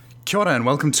Kia ora and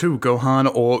welcome to Gohan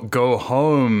or Go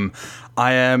Home.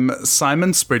 I am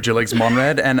Simon Spread Your Legs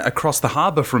Monrad, and across the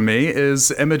harbour from me is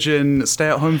Imogen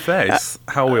Stay-at-Home Faith.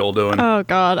 How are we all doing? Oh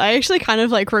god, I actually kind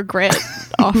of regret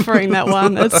offering that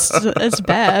one. It's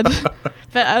bad,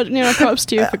 but props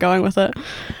to you for going with it.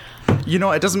 You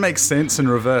know, it doesn't make sense in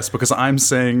reverse because I'm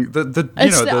saying the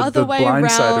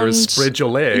blind sider is spread your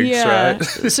legs, right?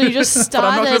 So you just started. But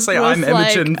I'm not going to say I'm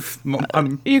Imogen.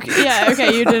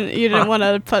 You didn't want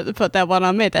to put that one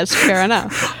on me. That's fair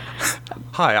enough.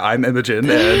 Hi, I'm Imogen,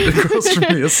 and across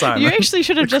from me is Simon. You actually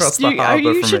should have just.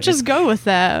 You should just go with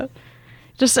that.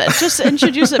 Just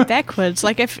introduce it backwards.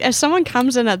 If someone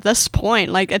comes in at this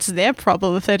point, it's their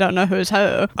problem if they don't know who's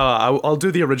who. I'll do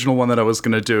the original one that I was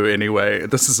going to do anyway.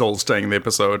 This is all staying in the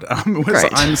episode.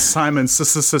 I'm Simon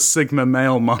Sigma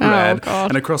Male Monrad,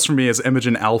 and across from me is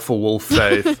Imogen Alpha Wolf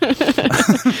Faith.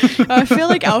 I feel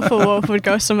like Alpha Wolf would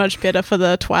go so much better for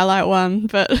the Twilight one,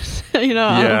 but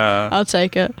I'll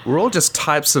take it. We're all just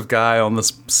types of guy on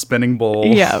this spinning ball.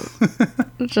 Yeah,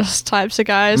 just types of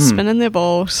guys spinning their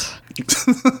balls.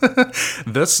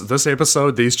 This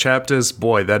episode, these chapters,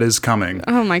 boy, that is coming.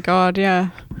 Oh my god,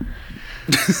 yeah.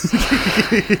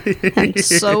 And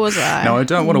so was I. Now, I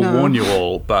don't want to warn you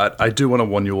all, but I do want to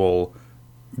warn you all,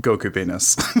 Goku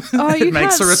penis. Oh, you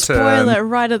can't spoil it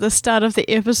right at the start of the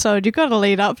episode. You got to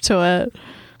lead up to it.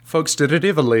 Folks, did it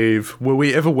ever leave? Were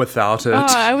we ever without it? Oh,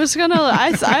 I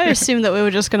assumed that we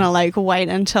were just gonna wait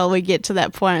until we get to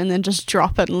that point and then just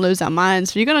drop it and lose our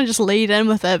minds. But you're gonna just lead in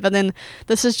with it, but then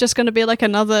this is just gonna be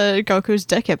another Goku's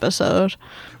dick episode.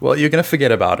 Well, you're gonna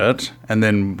forget about it, and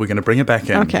then we're gonna bring it back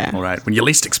in. Okay. All right. When you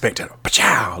least expect it,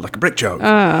 pachow, like a brick joke.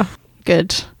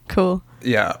 Good. Cool.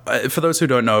 Yeah, for those who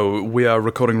don't know, we are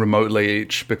recording remotely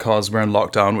each because we're in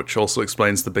lockdown, which also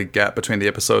explains the big gap between the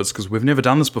episodes because we've never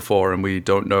done this before and we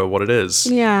don't know what it is.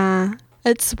 Yeah,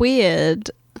 it's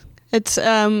weird. It's,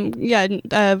 so we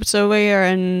are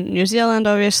in New Zealand,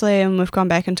 obviously, and we've gone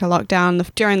back into lockdown.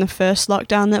 During the first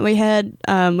lockdown that we had,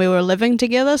 we were living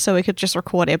together, so we could just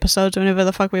record episodes whenever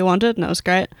the fuck we wanted, and it was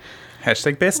great.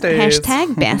 Hashtag best days.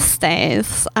 Hashtag best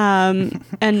days. And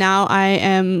now I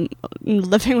am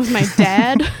living with my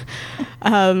dad,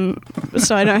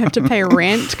 so I don't have to pay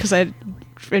rent because I've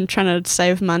been trying to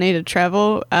save money to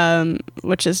travel,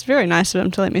 which is very nice of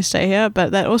him to let me stay here.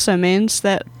 But that also means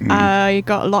that I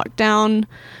got locked down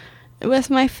with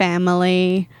my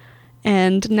family,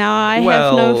 and now I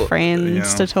have no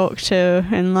friends to talk to.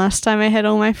 And last time I had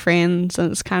all my friends,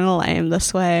 and it's kind of lame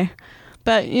this way.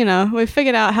 But, we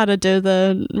figured out how to do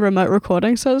the remote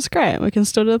recording, so it's great. We can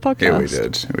still do the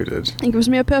podcast. Yeah, we did. It gives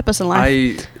me a purpose in life.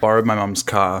 I borrowed my mum's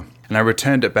car, and I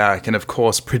returned it back, and of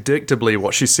course, predictably,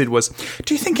 what she said was,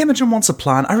 do you think Imogen wants a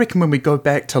plant? I reckon when we go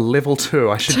back to level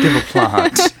 2, I should give a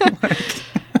plant.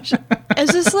 Is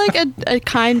this a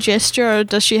kind gesture, or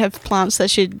does she have plants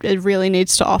that it really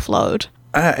needs to offload?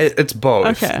 It's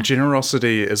both. Okay.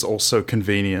 Generosity is also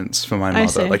convenience for my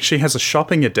mother. I see. She has a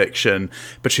shopping addiction,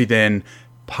 but she then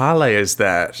parlays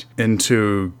that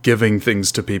into giving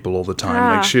things to people all the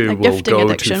time. She will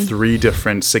go to 3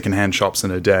 different secondhand shops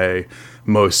in a day,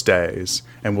 most days,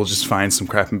 and we'll just find some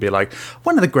crap and be like,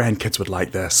 one of the grandkids would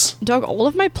like this. Dog, all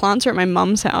of my plants are at my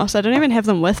mum's house. I don't even have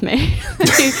them with me.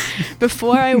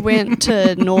 Before I went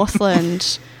to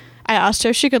Northland, I asked her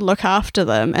if she could look after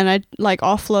them, and I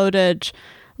offloaded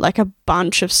a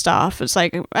bunch of stuff. It's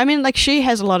she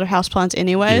has a lot of houseplants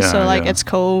anyway, it's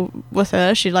cool with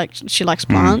her. She likes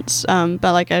plants.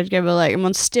 But I'd give her a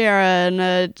monstera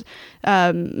and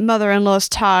a mother-in-law's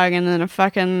tongue, and then a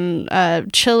fucking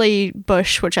chili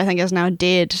bush, which I think is now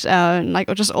dead, and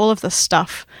just all of this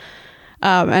stuff.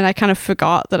 And I kind of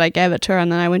forgot that I gave it to her,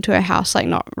 and then I went to her house,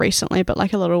 not recently, but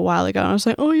a little while ago, and I was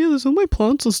like, oh yeah, there's all my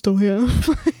plants are still here.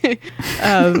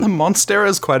 The Monstera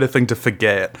is quite a thing to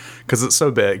forget, because it's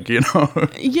so big,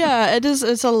 Yeah, it is.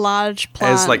 It's a large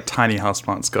plant. As tiny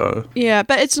houseplants go. Yeah,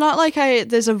 but it's not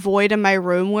there's a void in my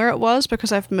room where it was,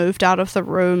 because I've moved out of the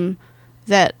room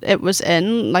that it was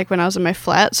in, when I was in my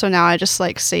flat, so now I just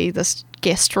see this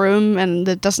guest room, and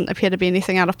there doesn't appear to be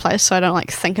anything out of place, so I don't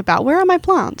think about where are my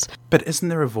plants. But isn't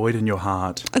there a void in your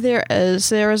heart? There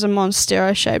is a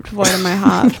monstera shaped void in my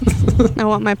heart. I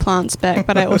want my plants back,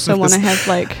 but I also want to have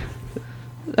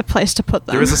a place to put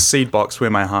them. There is a seed box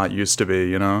where my heart used to be,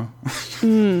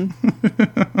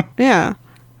 Yeah.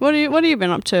 What have you been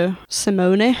up to,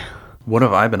 Simone? What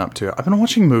have I been up to? I've been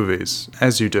watching movies,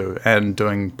 as you do, and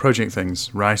doing project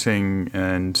things, writing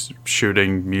and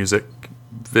shooting music,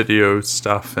 video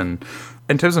stuff. And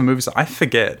in terms of movies, I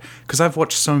forget, because I've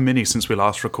watched so many since we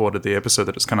last recorded the episode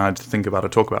that it's kind of hard to think about or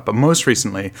talk about. But most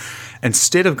recently,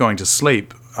 instead of going to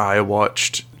sleep, I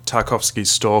watched Tarkovsky's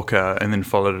Stalker and then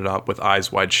followed it up with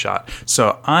Eyes Wide Shut.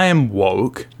 So I am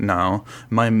woke now.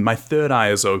 My third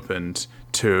eye is opened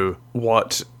to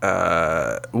what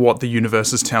the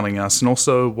universe is telling us, and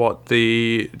also what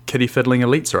the kitty fiddling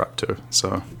elites are up to.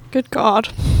 So, good God,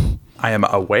 I am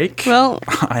awake. Well,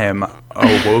 I am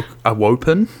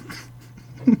awoken.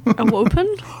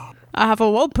 Awoken? I have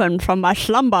awoken from my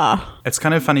slumber. It's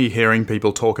kind of funny hearing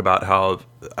people talk about how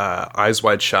Eyes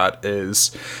Wide Shut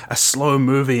is a slow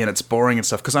movie and it's boring and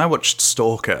stuff. Because I watched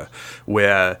Stalker,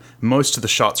 where most of the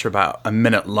shots are about a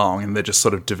minute long and they're just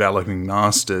sort of developing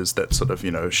masters that sort of,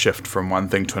 shift from one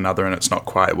thing to another, and it's not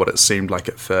quite what it seemed like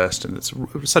at first. And it's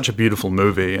such a beautiful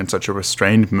movie and such a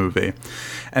restrained movie.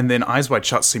 And then Eyes Wide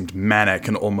Shut seemed manic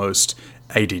and almost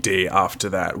ADD after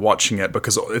that, watching it,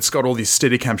 because it's got all these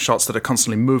Steadicam shots that are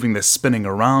constantly moving. They're spinning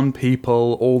around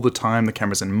people all the time. The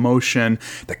camera's in motion.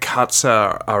 The cuts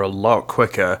are a lot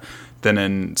quicker than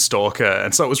in Stalker.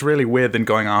 And so it was really weird then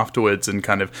going afterwards and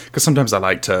kind of, because sometimes I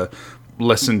like to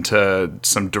listen to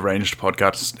some deranged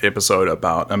podcast episode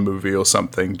about a movie or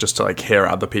something just to hear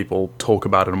other people talk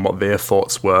about it and what their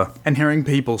thoughts were. And hearing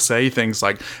people say things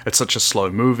like, it's such a slow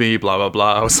movie, blah, blah,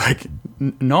 blah. I was like,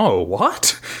 no,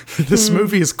 what? This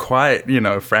movie is quite,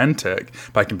 frantic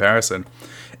by comparison.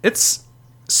 It's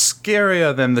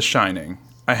scarier than The Shining.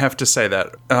 I have to say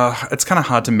that. It's kind of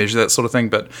hard to measure that sort of thing,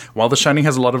 but while The Shining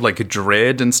has a lot of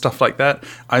dread and stuff like that,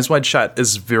 Eyes Wide Shut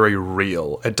is very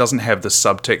real. It doesn't have the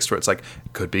subtext where it's it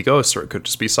could be ghosts or it could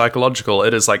just be psychological.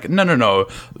 It is no.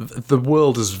 The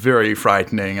world is very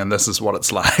frightening and this is what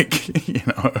it's like,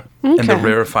 Okay. In the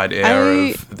rarefied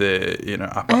air of the,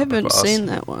 upper I haven't class. seen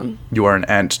that one. You are an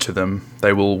ant to them.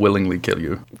 They will willingly kill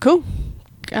you. Cool.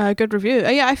 Good review.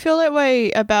 Yeah, I feel that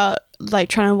way about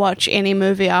trying to watch any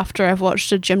movie after I've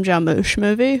watched a Jim Jarmusch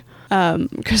movie,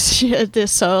 because they're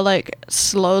so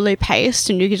slowly paced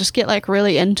and you can just get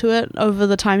really into it over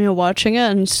the time you're watching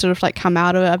it and sort of come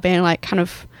out of it being kind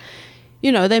of,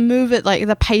 they move at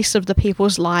the pace of the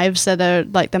people's lives that are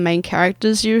the main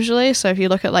characters usually. So if you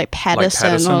look at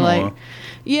Patterson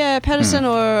Patterson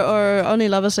or Only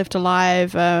Lovers Left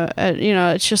Alive,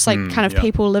 it's just kind of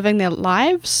people living their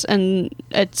lives, and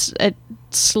it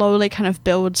slowly kind of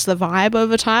builds the vibe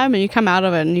over time, and you come out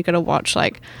of it and you got to watch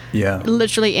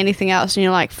literally anything else and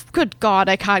you're like, good God,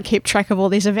 I can't keep track of all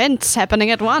these events happening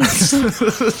at once.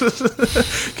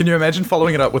 Can you imagine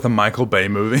following it up with a Michael Bay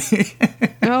movie?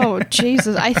 Oh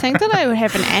Jesus, I think that I would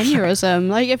have an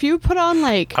aneurysm. If you put on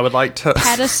I would like to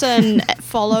Patterson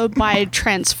followed by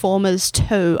Transformers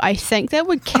 2, I think that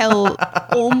would kill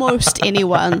almost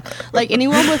anyone.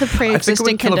 Anyone with a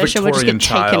pre-existing condition would just get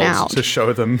taken out. To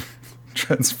show them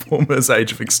Transformers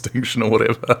Age of Extinction or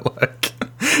whatever.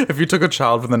 If you took a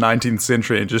child from the 19th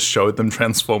century and just showed them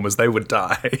Transformers, they would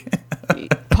die.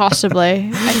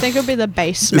 Possibly. I think it would be the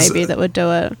base maybe that would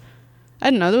do it. I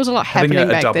don't know, there was a lot happening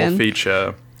back then. Having a double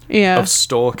feature of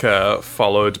Stalker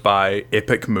followed by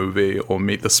Epic Movie or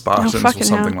Meet the Spartans or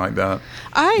something like that.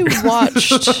 I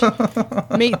watched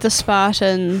Meet the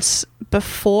Spartans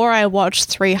before I watched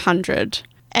 300,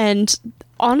 and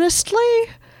honestly,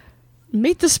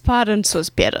 Meet the Spartans was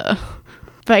better.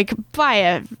 By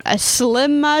a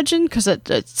slim margin, because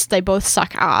they both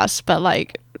suck ass, but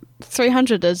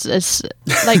 300 is it's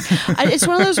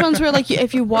one of those ones where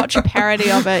if you watch a parody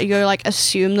of it, you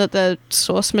assume that the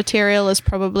source material is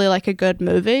probably a good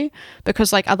movie,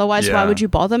 because otherwise why would you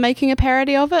bother making a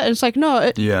parody of it? And it's no,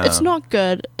 it's not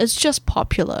good, it's just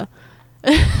popular.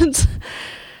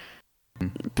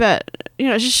 But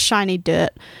it's just shiny dirt.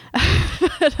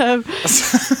 But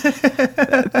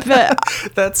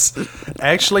that's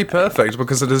actually perfect,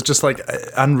 because it is just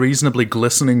unreasonably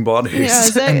glistening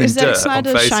bodies. Yeah, Zack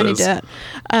Snyder's shiny dirt.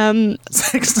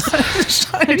 Zack Snyder's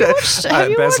shiny dirt. Have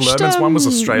you Baz watched Luhrmann's one was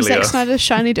Australia. Zack Snyder's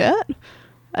shiny dirt?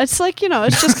 It's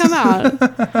it's just come out.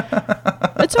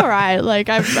 It's alright.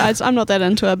 I'm not that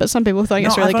into it, but some people think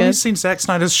it's really I've good. only seen Zack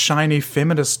Snyder's shiny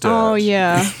feminist dirt. Oh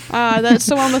yeah, that's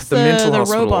the one with the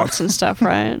robots and stuff,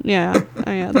 right? Yeah,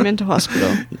 the mental hospital.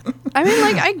 I mean,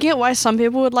 I get why some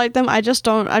people would like them. I just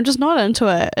don't. I'm just not into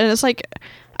it, and it's I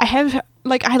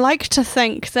like to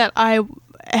think that I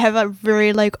have a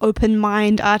very open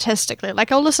mind artistically.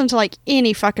 I'll listen to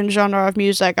any fucking genre of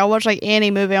music. I'll watch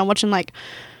any movie. I'm watching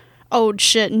old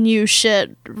shit, new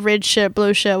shit, red shit,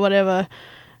 blue shit, whatever.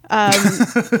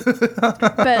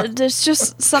 But there's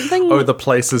just something. Oh, the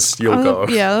places you'll go.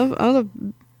 Yeah, all the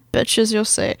bitches you'll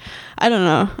see. I don't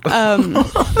know.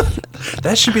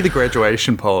 That should be the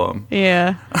graduation poem.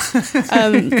 Yeah.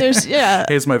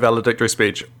 Here's my valedictory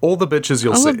speech. All the bitches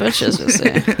you'll see. All the bitches you'll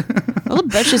see. All the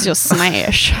bitches you'll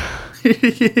smash.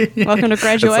 Welcome to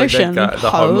graduation. It's like that guy,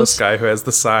 the homeless guy who has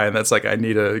the sign that's like, I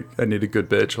need a good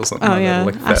bitch or something. Oh yeah,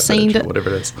 like I've seen it. Whatever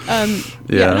it is. I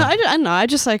don't know. I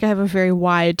just like I have a very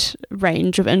wide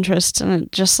range of interests, and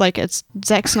it just like it's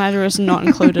Zack Snyder is not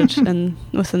included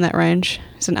within that range.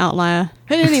 He's an outlier.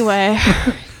 But anyway.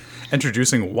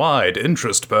 Introducing wide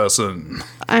interest person.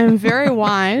 I'm very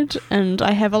wide, and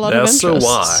I have a lot of interests. They're so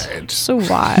wide. So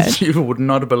wide. You would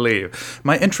not believe.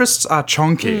 My interests are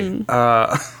chonky.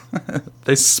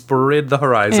 They spread the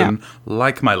horizon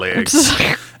like my legs.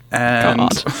 And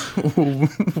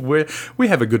we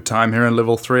have a good time here in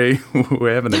level 3.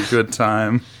 We're having a good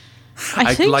time.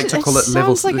 I like to call it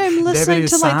level. Sounds like I'm listening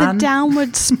to like the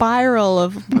downward spiral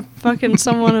of fucking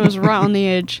someone who's right on the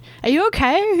edge. Are you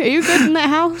okay? Are you good in that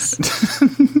house?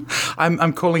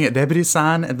 I'm calling it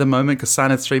Debiri-san at the moment because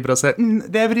San is 3, but I'll say,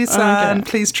 Debiri-san,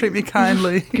 please treat me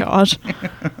kindly. God.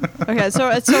 Okay, so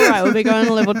it's all right. We'll be going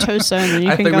to level 2 soon, and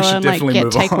you can go and like get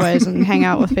takeaways and hang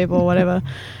out with people or whatever.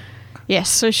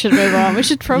 Yes, we should move on. We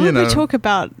should probably talk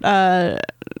about.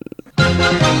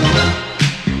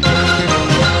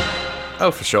 Oh,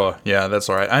 for sure. Yeah, that's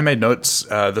all right. I made notes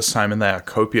this time, and they are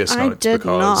copious notes. I did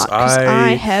not, because I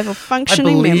have a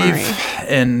functioning memory. I believe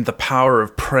in the power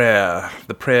of prayer,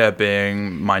 the prayer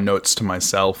being my notes to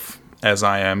myself, as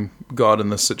I am God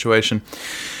in this situation.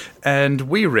 And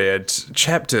we read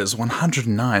chapters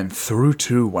 109 through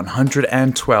to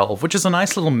 112, which is a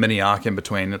nice little mini arc in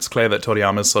between. It's clear that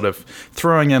Toriyama's sort of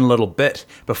throwing in a little bit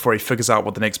before he figures out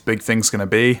what the next big thing's going to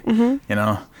be,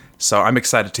 So I'm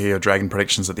excited to hear your dragon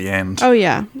predictions at the end. Oh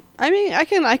yeah, I mean,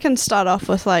 I can start off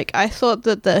with like I thought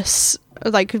that this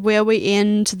like where we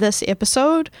end this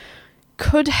episode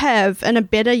could have in a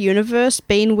better universe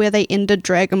been where they ended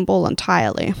Dragon Ball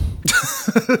entirely.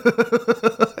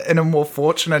 In a more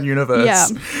fortunate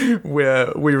universe,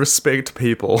 where we respect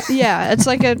people. Yeah, it's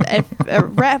like a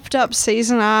wrapped up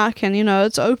season arc, and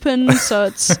it's open, so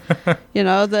it's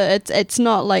it's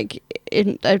not like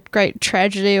a great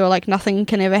tragedy or like nothing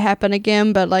can ever happen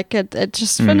again, but like it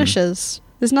just finishes.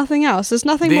 There's nothing else. There's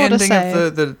nothing more to say. The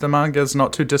ending of the manga is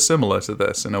not too dissimilar to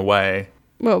this in a way.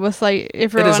 Well, with like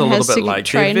everyone has to train more. It is a little bit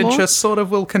like the adventure sort of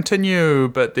will continue,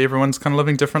 but everyone's kind of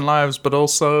living different lives. But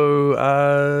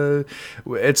also,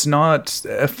 it's not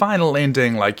a final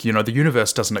ending. Like the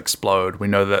universe doesn't explode. We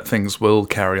know that things will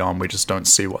carry on. We just don't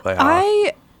see what they are.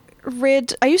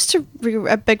 I used to be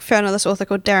a big fan of this author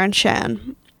called Darren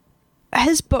Shan.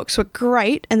 His books were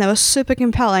great and they were super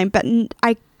compelling, but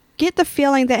I get the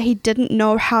feeling that he didn't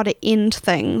know how to end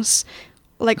things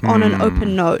like on an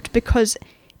open note, because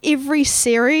every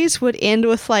series would end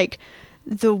with like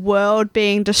the world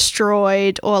being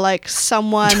destroyed or like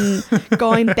someone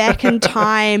going back in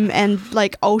time and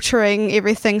like altering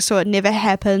everything so it never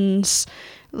happens,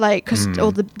 like because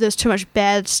there's too much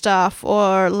bad stuff,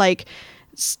 or like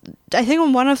I think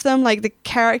on one of them like the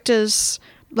characters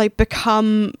like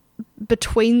become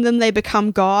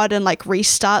God and like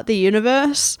restart the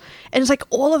universe, and it's like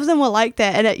all of them were like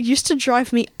that, and it used to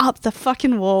drive me up the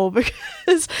fucking wall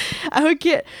because I would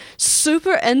get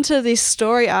super into these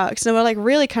story arcs and they were like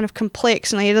really kind of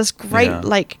complex, and they had this great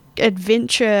like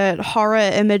adventure horror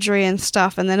imagery and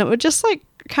stuff, and then it would just like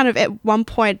kind of at one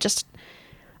point just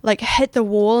like hit the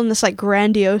wall in this like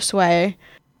grandiose way.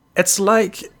 It's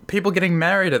like people getting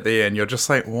married at the end. You're just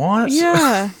like, what?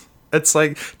 Yeah. It's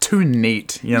like too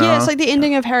neat, Yeah, it's like the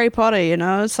ending of Harry Potter,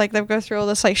 It's like they go through all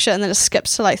this like shit and then it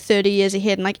skips to like 30 years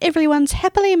ahead and like everyone's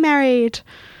happily married.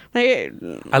 Like,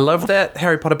 I love that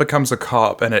Harry Potter becomes a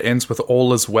cop and it ends with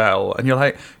all is well. And you're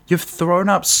like, you've thrown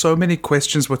up so many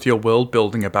questions with your world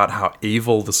building about how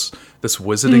evil this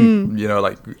wizarding,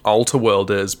 like altar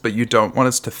world is, but you don't want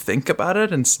us to think about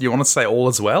it and you want to say all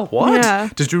is well? What? Yeah.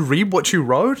 Did you read what you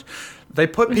wrote? They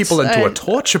put people into a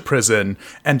torture prison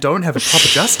and don't have a proper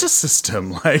justice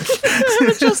system. Like, they don't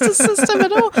have a justice system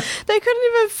at all. They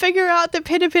couldn't even figure out that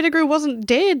Peter Pettigrew wasn't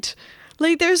dead.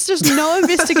 Like, there's just no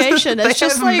investigation. It's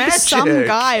just like magic. Some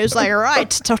guy who's like, right,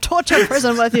 to torture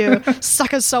prison with you.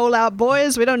 Suck his soul out,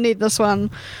 boys. We don't need this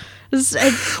one.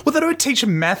 Well, they don't teach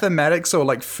mathematics or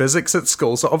like physics at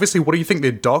school, so obviously what do you think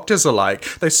their doctors are like?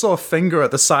 They saw a finger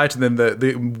at the site and then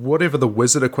the whatever the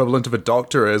wizard equivalent of a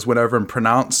doctor is went over and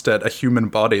pronounced it a human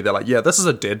body. They're like, yeah, this is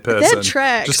a dead person. That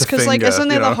tracks, because like isn't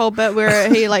there the whole bit where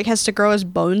he like has to grow his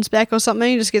bones back or something?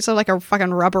 He just gets like a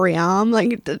fucking rubbery arm.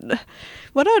 Like,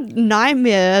 what a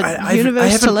nightmare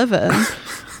universe to live in.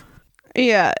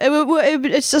 Yeah,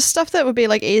 it's just stuff that would be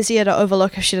like easier to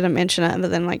overlook if she didn't mention it, but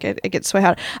then like it gets way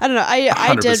hard. I don't know.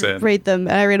 I did read them,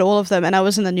 and I read all of them, and I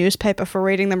was in the newspaper for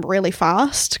reading them really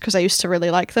fast because I used to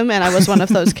really like them, and I was one of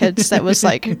those kids that was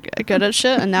like good at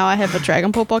shit, and now I have a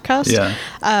Dragon Ball podcast. Yeah.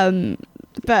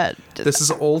 But this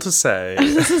is all to say.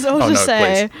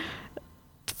 Please.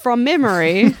 From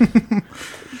memory,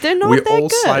 they're not that good. We all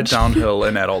slide downhill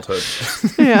in adulthood.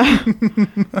 Yeah.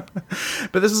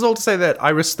 But this is all to say that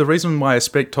the reason why I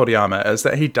respect Toriyama is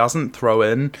that he doesn't throw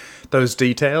in those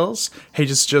details. He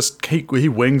he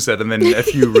wings it, and then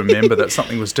if you remember that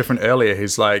something was different earlier,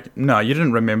 he's like, no, you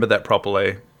didn't remember that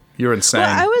properly. You're insane.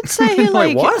 Well, I would say he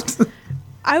like what?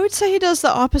 I would say he does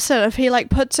the opposite. If he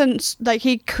puts in,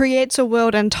 he creates a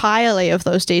world entirely of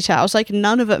those details.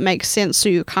 None of it makes sense, so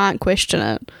you can't question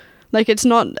it. It's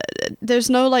not,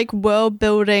 there's no world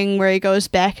building where he goes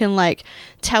back and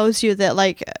tells you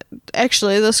that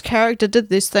actually this character did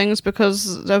these things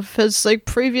because of his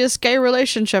previous gay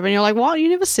relationship, and you're like, what? You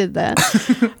never said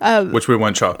that. Which we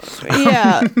won't show.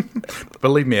 Yeah.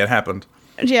 Believe me, it happened.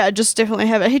 Yeah, just definitely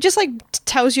have it. He just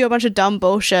tells you a bunch of dumb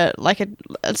bullshit.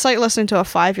 It's like listening to a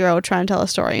 5-year-old try and tell a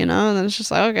story, and then it's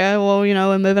just okay, well,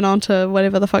 we're moving on to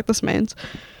whatever the fuck this means.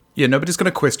 Yeah, nobody's going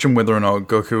to question whether or not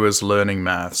Goku is learning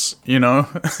maths,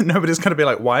 Nobody's going to be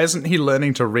like, why isn't he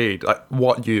learning to read?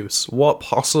 What use? What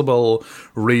possible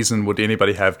reason would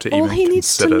anybody have to even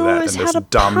consider that in this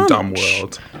dumb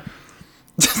world?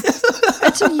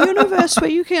 It's a universe where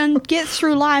you can get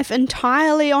through life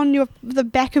entirely on the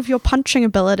back of your punching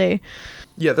ability.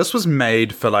 Yeah, this was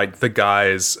made for the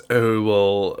guys who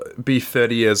will be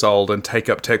 30 years old and take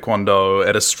up taekwondo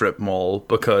at a strip mall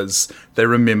because they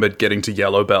remembered getting to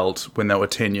yellow belt when they were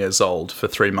 10 years old for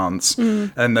 3 months.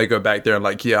 And they go back there and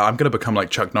I'm going to become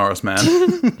like Chuck Norris, man.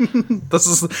 This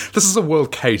is a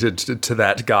world catered to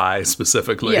that guy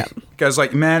specifically. Yeah. Guys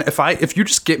man, if you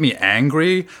just get me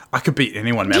angry, I could beat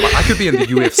anyone, man. I could be in the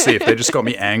UFC if they just got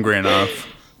me angry enough.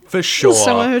 For sure.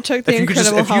 Someone who took the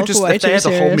Incredible Hulk way too seriously. If they had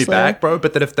to hold me back, bro,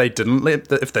 but that if they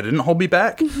didn't hold me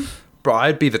back, bro,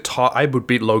 I'd be the top. I would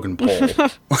beat Logan Paul.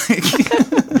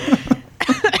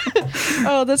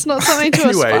 Oh, that's not something to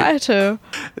aspire to.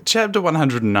 Chapter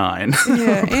 109.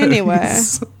 Yeah. Anyway,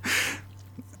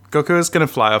 Goku is going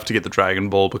to fly off to get the Dragon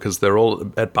Ball because they're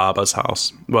all at Baba's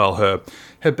house. Well, her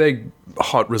big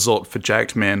hot resort for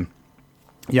jacked men.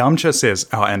 Yamcha says,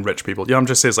 and rich people.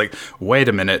 Yamcha says, wait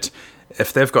a minute.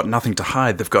 If they've got nothing to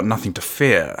hide, they've got nothing to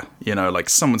fear.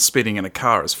 Someone speeding in a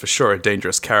car is for sure a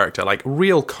dangerous character.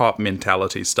 Real cop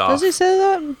mentality stuff. Does he say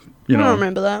that? I don't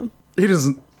remember that. He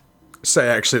doesn't say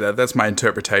actually that. That's my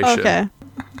interpretation. Okay.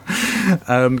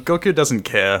 Goku doesn't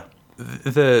care.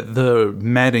 The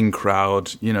madding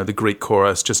crowd, the Greek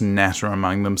chorus, just natter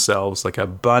among themselves like a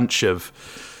bunch of...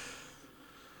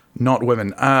 not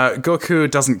women.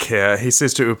 Goku doesn't care. He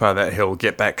says to Upa that he'll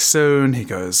get back soon. He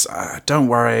goes, don't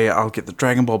worry, I'll get the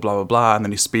Dragon Ball, blah, blah, blah. And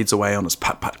then he speeds away on his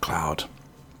putt-putt cloud.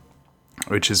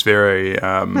 Which is very...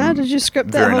 how did you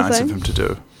script that very whole nice thing? of him to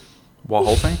do. What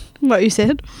whole thing? What you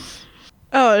said.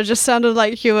 Oh, it just sounded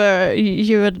like you were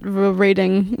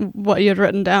reading what you'd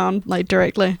written down,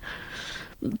 directly.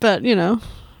 But, not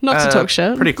to talk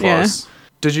shit. Pretty close. Yeah.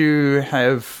 Did you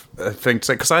have a thing to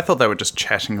say? Because I thought they were just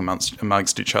chatting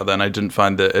amongst each other, and I didn't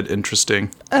find it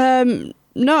interesting. No,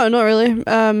 not really.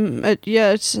 They're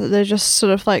just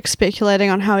sort of speculating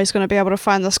on how he's going to be able to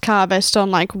find this car based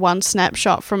on one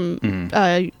snapshot from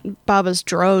Baba's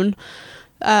drone.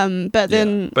 But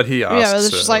then, but he asks,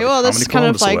 it's just this is kind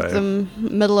of the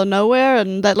middle of nowhere,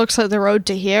 and that looks like the road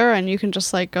to here, and you can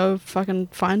just go fucking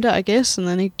find it, I guess. And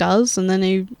then he does, and then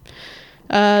he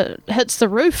hits the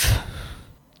roof.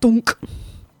 Dunk.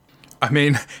 I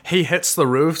mean, he hits the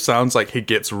roof. Sounds like he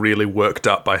gets really worked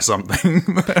up by something.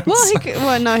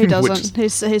 No, he doesn't.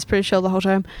 He's pretty chill the whole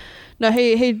time. No,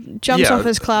 he jumps off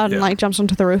his cloud and jumps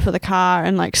onto the roof of the car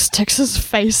and sticks his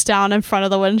face down in front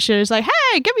of the windshield. He's like,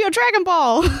 "Hey, give me your Dragon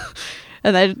Ball!"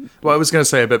 And then, well, I was going to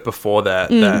say a bit before that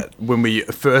that when we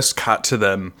first cut to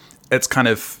them, it's kind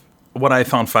of. What I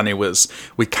found funny was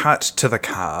we cut to the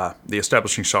car, the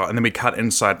establishing shot, and then we cut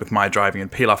inside with my driving, and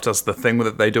Pilaf does the thing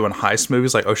that they do in heist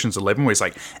movies like Ocean's 11, where he's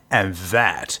like, and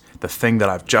that, the thing that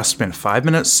I've just spent 5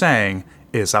 minutes saying,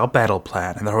 is our battle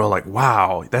plan. And they're all like,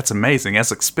 wow, that's amazing, as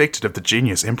expected of the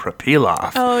genius Emperor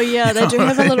Pilaf. Oh yeah, they do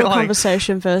have a little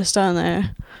conversation first, don't they?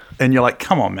 And you're like,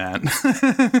 come on, man.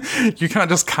 You can't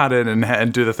just cut in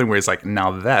and do the thing where he's like, now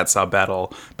that's our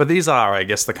battle. But these are, I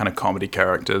guess, the kind of comedy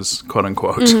characters, quote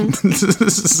unquote.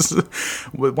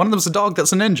 One of them's a dog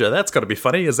that's a ninja. That's got to be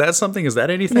funny. Is that something? Is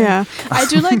that anything? Yeah. I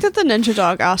do like that the ninja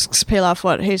dog asks Pilaf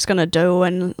what he's going to do,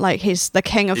 and he's the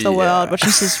king of the world, which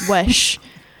is his wish.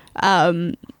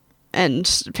 And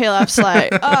Pilaf's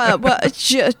like,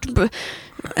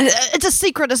 it's a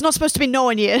secret. It's not supposed to be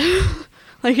known yet.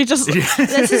 Like he just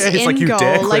that's his end like,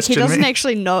 goal. Like he doesn't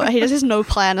actually know. He has no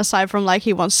plan aside from like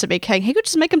he wants to be king. He could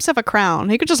just make himself a crown.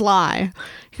 He could just lie.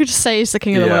 He could just say he's the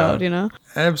king of the world. You know.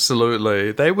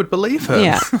 Absolutely, they would believe him.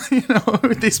 Yeah. You know,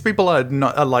 these people are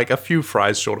like a few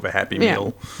fries short of a happy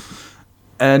meal.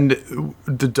 And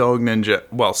the dog ninja,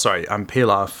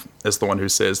 Pilaf is the one who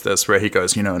says this, where he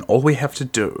goes, you know, and all we have to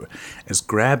do is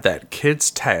grab that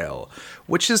kid's tail,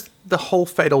 which is the whole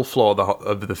fatal flaw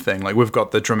of the thing. Like, we've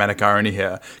got the dramatic irony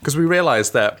here, because we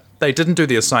realize that they didn't do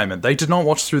the assignment. They did not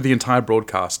watch through the entire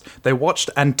broadcast. They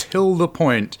watched until the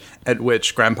point at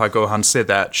which Grandpa Gohan said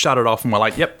that, shut it off, and we're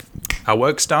like, yep, our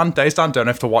work's done, day's done, don't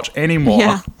have to watch anymore.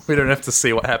 Yeah. We don't have to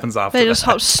see what happens after They just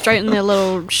hopped straight in their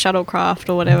little shuttlecraft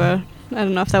or whatever. I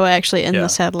don't know if they were actually in the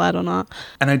satellite or not.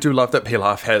 And I do love that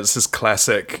Pilaf has his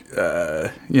classic,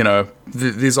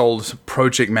 these old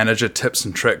project manager tips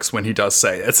and tricks when he does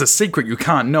say, it's a secret, you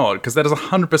can't know it, because that is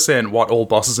 100% what all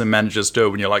bosses and managers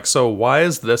do when you're like, so why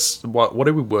is this, what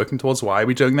are we working towards, why are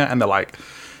we doing that? And they're like,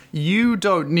 you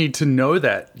don't need to know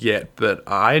that yet, but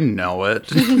I know it.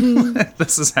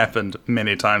 This has happened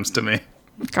many times to me.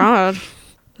 God.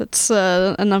 It's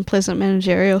an unpleasant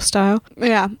managerial style.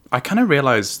 Yeah. I kind of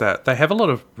realized that they have a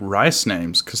lot of rice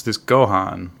names, because there's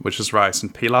Gohan, which is rice,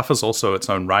 and Pilaf is also its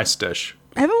own rice dish.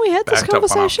 Haven't we had this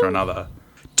conversation? Up one after another.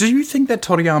 Do you think that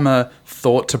Toriyama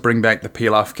thought to bring back the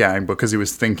Pilaf gang because he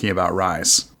was thinking about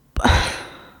rice?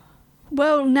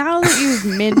 Well, now that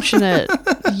you've mentioned it,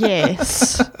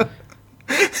 yes.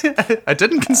 I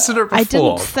didn't consider it before. I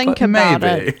didn't think about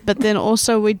it, but then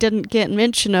also we didn't get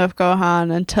mention of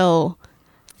Gohan until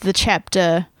the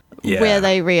chapter where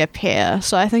they reappear.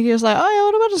 So I think he was like, oh yeah,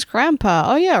 what about his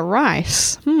grandpa? Oh yeah,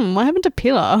 rice. What happened to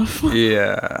Pilaf?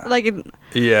 Yeah.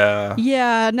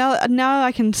 Yeah, now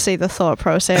I can see the thought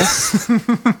process.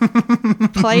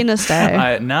 Plain as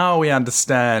day. Now we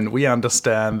understand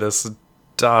this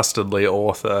dastardly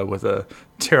author with a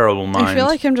terrible mind. I feel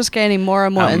like I'm just gaining more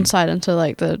and more insight into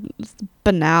like the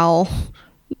banal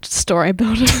story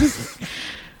building.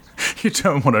 You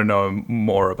don't want to know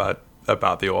more about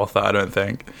the author, I don't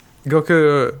think.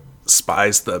 Goku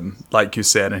spies them, like you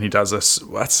said, and he does this.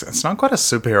 It's not quite a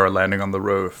superhero landing on the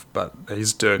roof, but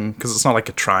he's doing, because it's not like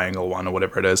a triangle one or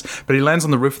whatever it is, but he lands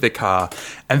on the roof of their car,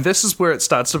 and this is where it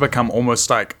starts to become almost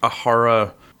like a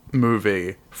horror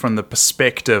movie from the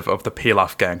perspective of the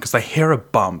Pilaf gang, because they hear a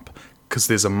bump, because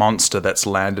there's a monster that's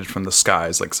landed from the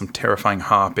skies, like some terrifying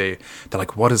harpy. They're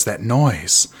like, what is that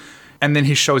noise? And then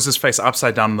he shows his face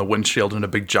upside down in the windshield in a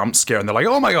big jump scare, and they're like,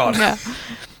 oh my god. Yeah.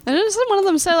 And doesn't one of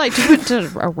them say, like,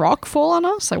 did a rock fall on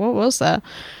us? Like, what was that?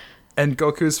 And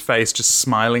Goku's face just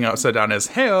smiling upside down is,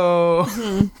 hey-oh,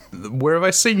 where have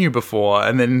I seen you before?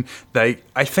 And then I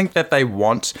think that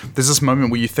there's this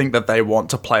moment where you think that they want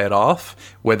to play it off,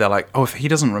 where they're like, oh, if he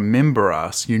doesn't remember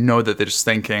us, you know that they're just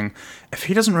thinking, if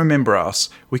he doesn't remember us,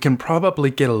 we can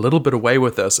probably get a little bit away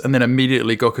with this. And then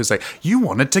immediately Goku's like, you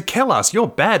wanted to kill us. You're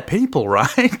bad people, right?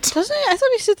 Doesn't he? I thought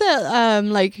he said that,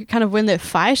 like, kind of when they're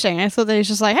fighting. I thought that he's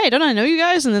just like, hey, don't I know you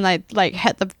guys? And then they, like,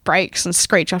 hit the brakes and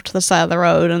screech off to the side of the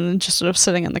road and then just sort of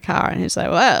sitting in the car. And he's like,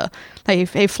 well, like,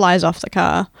 he flies off the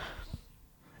car.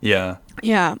 Yeah.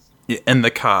 Yeah. In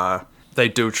the car, they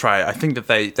do try. I think that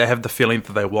they have the feeling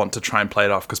that they want to try and play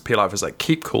it off, because Pilaf is like,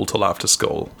 keep cool till after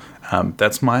school.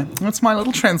 That's my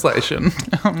little translation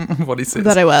of what he says.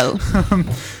 Very well.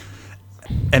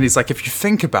 And he's like, if you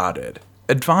think about it,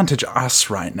 advantage us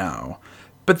right now.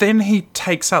 But then he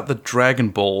takes out the Dragon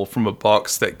Ball from a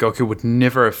box that Goku would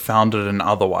never have found it in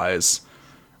otherwise.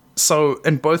 So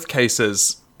in both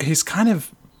cases, he's kind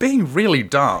of being really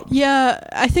dumb. Yeah,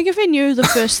 I think if he knew the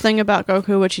first thing about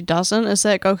Goku, which he doesn't, is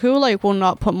that Goku like will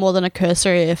not put more than a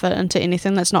cursory effort into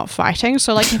anything that's not fighting.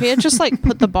 So like if he had just like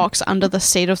put the box under the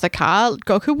seat of the car,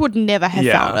 Goku would never have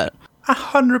found it.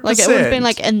 100%. Like it would have been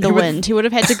like in the wind. He would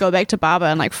have had to go back to Baba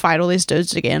and like fight all these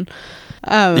dudes again.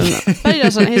 But he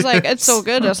doesn't. He's like, it's all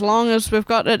good as long as we've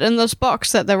got it in this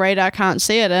box that the radar can't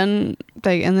see it in.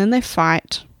 And then they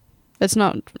fight. It's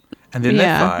not. And then they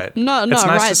fight. Not nice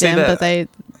right then, but they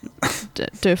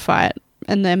do fight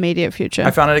in the immediate future. I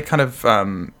found it kind of.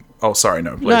 Oh, sorry,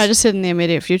 no. Please. No, I just said in the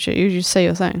immediate future. You just say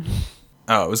your thing.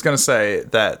 Oh, I was going to say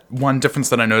that one difference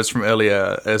that I noticed from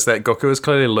earlier is that Goku has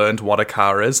clearly learned what a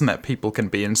car is and that people can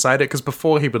be inside it, because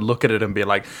before he would look at it and be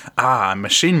like, a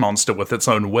machine monster with its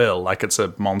own will, like it's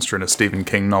a monster in a Stephen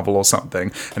King novel or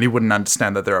something, and he wouldn't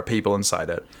understand that there are people inside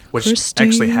it, which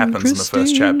actually happens in the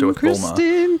first chapter with Bulma.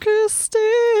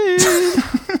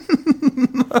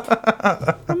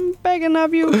 I'm begging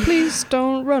of you, please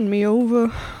don't run me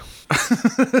over.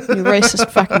 You racist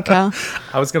fucking cow.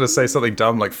 I was going to say something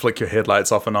dumb like flick your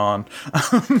headlights off and on.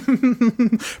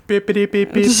 Beep, beep, beep,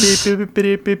 beep, beep,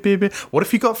 beep, beep, beep, beep. What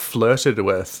if you got flirted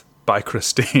with by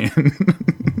Christine?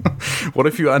 What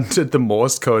if you undid the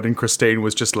Morse code and Christine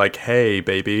was just like, hey,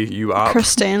 baby, you up?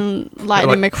 Christine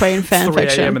Lightning McQueen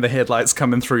fanfiction. 3 a.m. and the headlights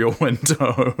coming through your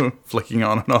window, flicking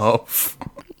on and off.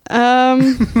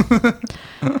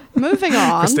 Moving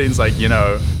on. Christine's like,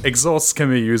 exhausts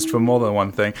can be used for more than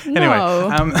one thing. Anyway.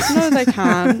 No, they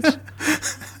can't.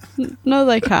 No,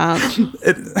 they can't.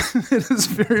 It is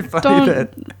very funny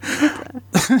that...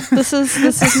 This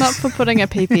is not for putting a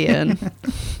PP in.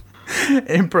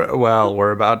 Emperor, well,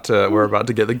 we're about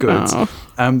to get the goods. Oh.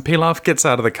 Pilaf gets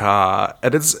out of the car,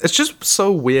 and it's just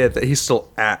so weird that he still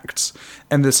acts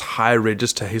in this high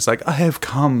register. He's like, I have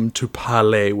come to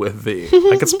parley with thee.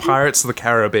 Like it's Pirates of the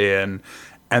Caribbean,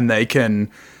 and they can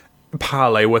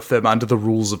parley with them under the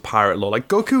rules of pirate law. Like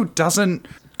Goku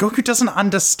doesn't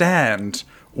understand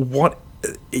what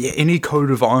any code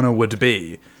of honor would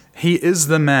be. He is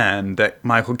the man that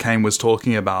Michael Caine was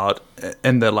talking about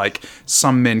in the, like,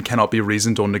 some men cannot be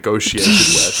reasoned or negotiated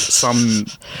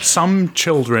with. Some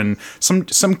children,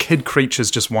 some kid creatures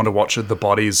just want to watch the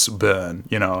bodies burn,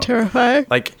 Terrifying.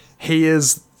 Like, he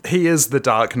is the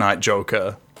Dark Knight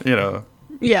Joker,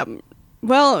 Yeah.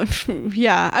 Well,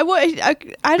 yeah.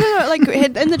 I don't know, like,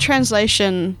 in the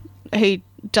translation, he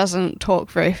doesn't talk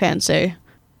very fancy.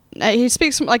 He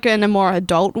speaks like in a more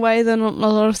adult way than a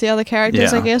lot of the other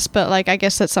characters, I guess. But like, I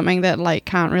guess that's something that like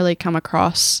can't really come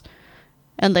across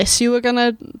unless you were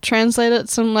gonna translate it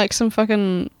some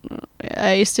fucking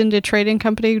East India Trading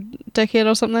Company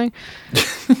dickhead or something.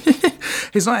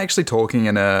 He's not actually talking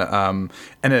in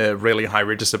a really high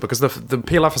register because the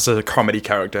Pilaf is a comedy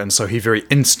character, and so he very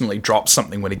instantly drops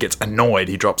something when he gets annoyed.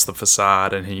 He drops the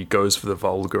facade and he goes for the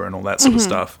vulgar and all that sort of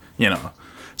stuff,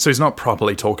 So he's not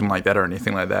properly talking like that or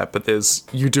anything like that, but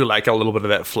you do like a little bit of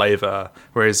that flavor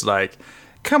where he's like,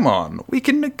 come on, we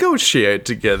can negotiate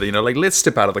together, like, let's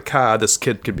step out of the car, this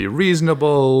kid could be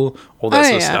reasonable, all that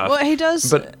sort of stuff. Well, he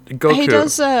does, but Goku, he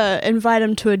does invite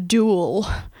him to a duel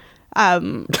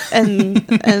in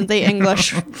the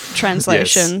English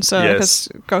translation. Yes, so because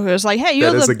Goku is like, hey,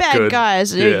 you're the bad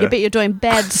guys, you bet you're doing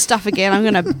bad stuff again, I'm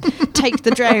gonna take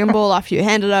the Dragon Ball off you,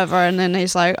 hand it over. And then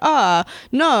he's like,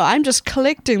 no, I'm just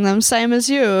collecting them same as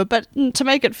you, but to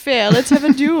make it fair, let's have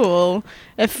a duel.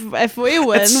 If we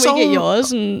win, we get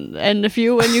yours, and if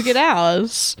you win, you get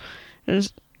ours.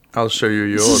 I'll show you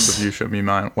yours if you show me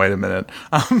mine. Wait a minute.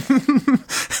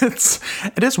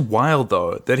 It is wild,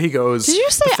 though, that he goes... Did you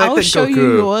say, I'll show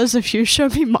you yours if you show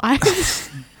me mine?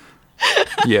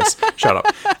 Yes, shut up.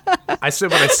 I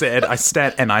said what I said. I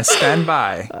stand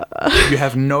by. You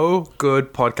have no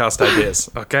good podcast ideas,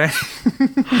 okay?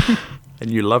 And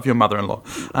you love your mother-in-law.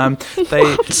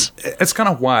 It's kind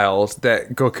of wild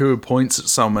that Goku points at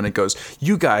someone and goes,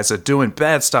 you guys are doing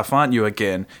bad stuff, aren't you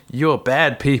again? You're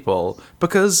bad people.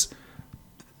 Because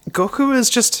Goku is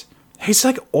just... He's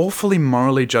like awfully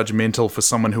morally judgmental for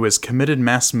someone who has committed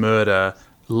mass murder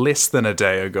less than a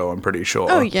day ago, I'm pretty sure.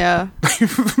 Oh, yeah.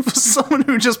 Someone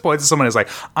who just points at someone who's like,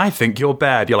 I think you're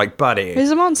bad. You're like, buddy. He's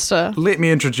a monster. Let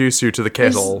me introduce you to the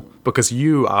kettle because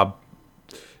you are...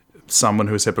 someone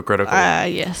who's hypocritical.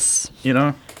 Yes.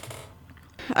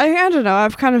 I don't know.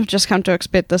 I've kind of just come to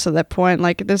expect this at that point.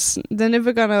 Like this, they're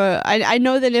never gonna. I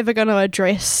know they're never gonna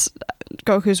address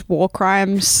Goku's war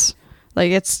crimes.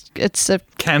 Like it's a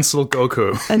cancel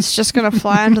Goku. It's just gonna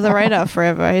fly under the radar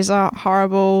forever. He's a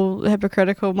horrible,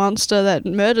 hypocritical monster that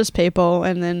murders people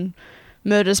and then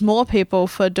murders more people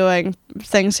for doing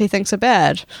things he thinks are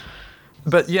bad.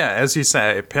 But yeah, as you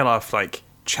say, Pilaf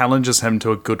challenges him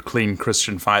to a good, clean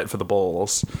Christian fight for the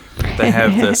balls. They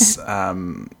have this,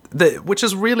 which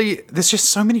is really, there's just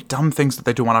so many dumb things that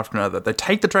they do one after another. They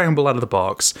take the Dragon Ball out of the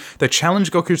box, they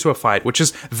challenge Goku to a fight, which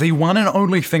is the one and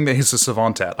only thing that he's a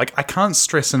savant at. Like, I can't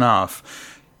stress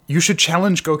enough, you should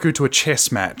challenge Goku to a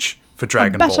chess match for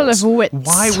Dragon Balls. Battle of wits.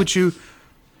 Why would you...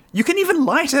 You can even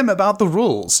lie to him about the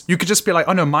rules. You could just be like,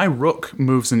 oh no, my rook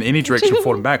moves in any direction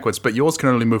forward and backwards, but yours can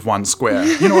only move one square.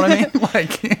 You know what I mean?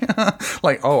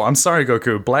 Like, oh, I'm sorry,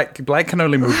 Goku. Black can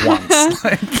only move once.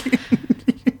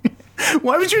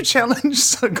 Why would you challenge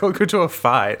Goku to a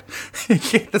fight?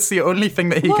 That's the only thing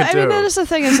that he could do. I mean, that is the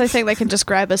thing, is they think they can just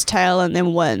grab his tail and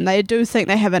then win. They do think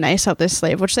they have an ace up their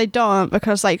sleeve, which they don't,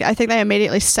 because I think they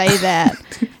immediately say that,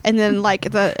 and then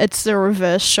it's the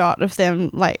reverse shot of them,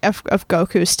 of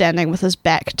Goku standing with his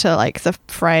back to the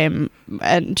frame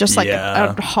and just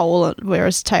a hole where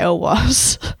his tail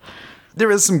was.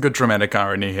 There is some good dramatic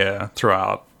irony here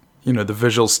throughout. the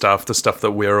visual stuff, the stuff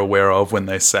that we're aware of when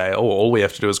they say, oh, all we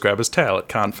have to do is grab his tail, it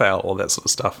can't fail, all that sort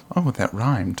of stuff. Oh, that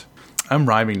rhymed. I'm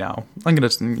rhyming now. I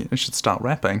should start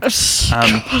rapping.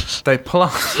 They pull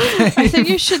out... I think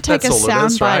you should take a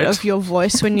soundbite of your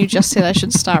voice when you just said I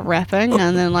should start rapping,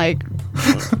 and then,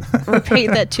 repeat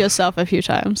that to yourself a few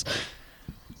times.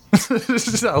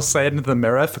 I'll say it into the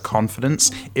mirror for confidence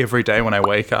every day when I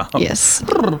wake up. Yes.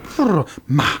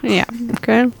 Yeah,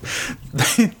 okay.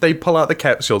 They pull out the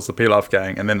capsules, the Pilaf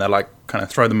gang, and then they kind of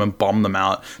throw them and bomb them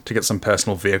out to get some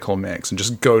personal vehicle mix and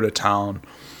just go to town.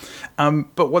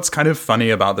 But what's kind of funny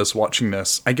about this, watching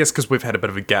this, I guess because we've had a bit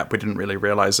of a gap, we didn't really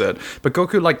realize it, but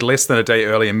Goku, less than a day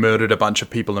earlier, murdered a bunch of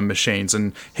people and machines,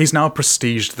 and he's now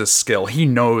prestiged this skill. He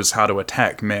knows how to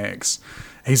attack mechs.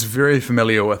 He's very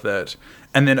familiar with it.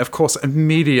 And then, of course,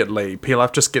 immediately,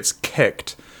 Pilaf just gets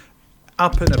kicked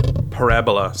up in a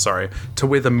parabola, to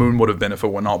where the moon would have been if it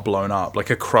were not blown up,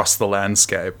 across the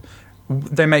landscape.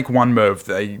 They make one move.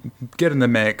 They get in the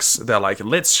mix. They're like,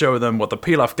 let's show them what the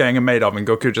Pilaf gang are made of. And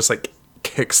Goku just,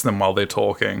 kicks them while they're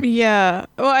talking. Yeah.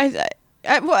 Well,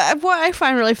 what I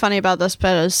find really funny about this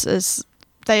bit is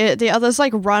the others,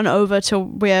 run over to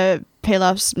where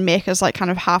Pilaf's mech is, kind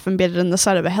of half embedded in the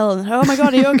side of a hill. And, oh, my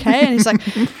God, are you okay? And he's like,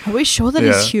 are we sure that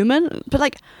he's human?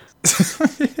 But,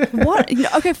 what?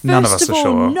 Okay, first of all,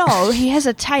 sure. No, he has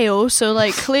a tail, so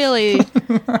clearly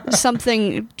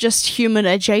something just human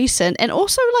adjacent, and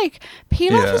also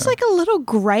Pilaf is a little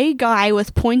grey guy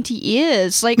with pointy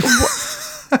ears.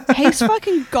 He's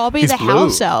fucking Gobby the blue.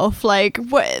 House Elf.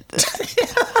 What?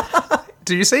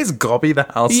 Did you say he's Gobby the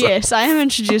House Elf? Yes, I am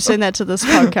introducing that to this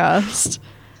podcast.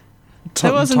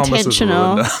 That was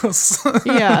intentional.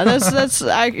 Yeah, that's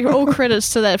all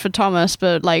credits to that for Thomas,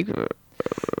 but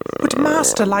would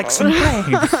Master like some brain?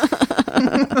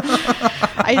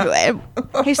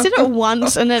 He said it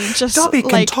once, and it just Dobby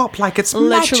can top like it's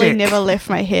literally magic. never left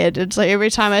my head. It's every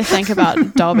time I think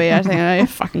about Dobby, I think, oh,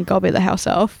 fucking Gobby the House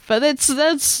Elf. But that's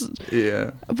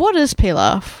what is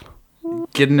Pilaf?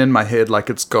 Getting in my head like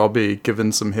it's Gobby,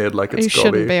 giving some head like it's Gobby. You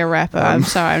shouldn't be a rapper. I'm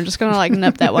sorry. I'm just gonna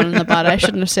nip that one in the bud. I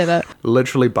shouldn't have said it.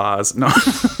 Literally bars. No.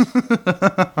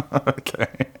 Okay.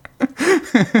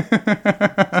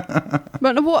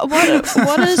 But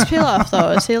what is Pilaf though?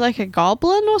 Is he a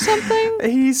goblin or something?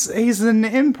 He's an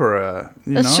emperor.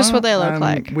 That's just what they look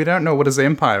like. We don't know what his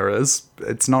empire is.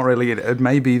 It's not really. It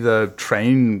may be the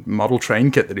model train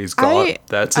kit that he's got.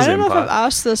 That's his empire. I don't know if I've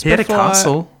asked this before. He before. Had a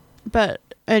castle.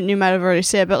 And you might have already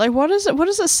said, but what is it? What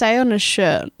does it say on his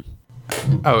shirt?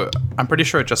 Oh, I'm pretty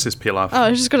sure it just says Pilaf. Oh,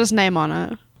 it's just got his name on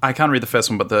it. I can't read the first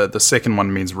one, but the second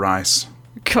one means rice.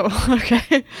 Cool.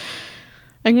 Okay.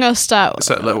 I'm gonna start.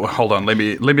 So hold on. Let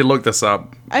me look this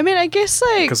up. I mean, I guess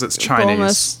because it's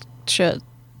Chinese. Shirt.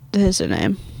 Here's her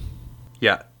name.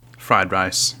 Yeah, fried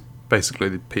rice. Basically,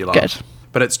 the Pilaf. Good.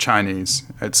 But it's Chinese.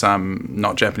 It's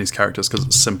not Japanese characters because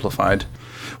it's simplified,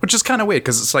 which is kind of weird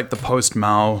because it's the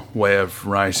post-Mao way of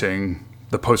writing,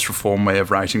 the post-reform way of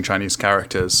writing Chinese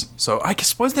characters. So I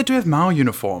suppose they do have Mao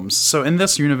uniforms. So in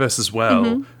this universe as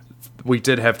well, we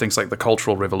did have things like the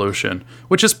Cultural Revolution,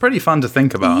 which is pretty fun to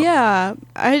think about. Yeah,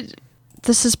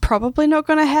 this is probably not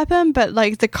going to happen, but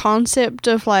the concept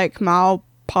of Mao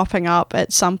popping up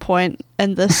at some point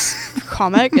in this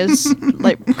comic is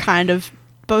kind of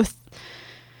both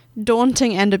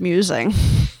daunting and amusing.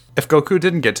 If Goku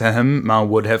didn't get to him, Mao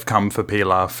would have come for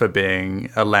Pilaf for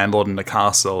being a landlord in a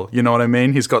castle. You know what I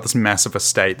mean? He's got this massive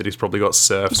estate that he's probably got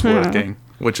serfs working,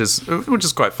 which is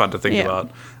quite fun to think about.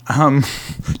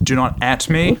 Do not at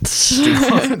me. Do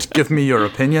not give me your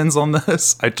opinions on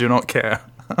this. I do not care.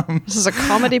 This is a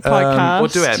comedy podcast. Or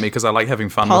do at me because I like having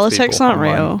fun politics with people.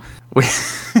 Politics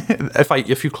aren't real.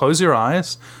 If you close your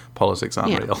eyes, politics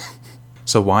aren't real.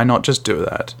 So why not just do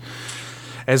that?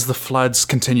 As the floods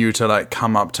continue to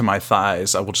come up to my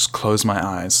thighs, I will just close my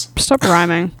eyes. Stop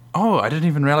rhyming. Oh, I didn't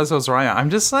even realize I was rhyming. I'm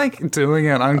just doing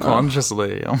it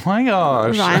unconsciously. Oh my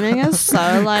gosh. Rhyming is so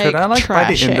could I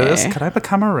trashy. By the end of this, could I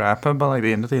become a rapper by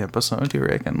the end of the episode? Do you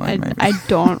reckon? Maybe. I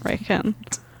don't reckon.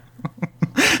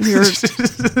 You're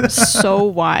so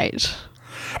white.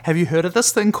 Have you heard of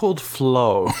this thing called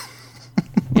flow?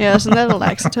 Yeah, isn't that a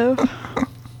laxative?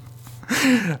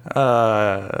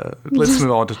 Let's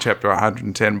move on to chapter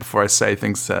 110 before I say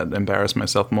things that embarrass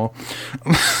myself more.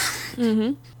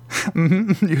 I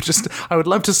would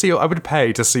love to see I would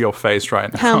pay to see your face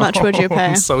right now. How much would you pay?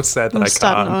 I'm so sad that I can't.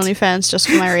 Start an OnlyFans just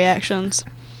for my reactions.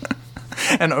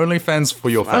 And OnlyFans for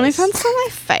your face. OnlyFans for my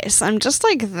face. I'm just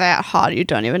that hot. You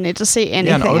don't even need to see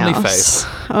anything else.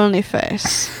 Only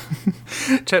face.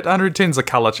 Chapter 110 is a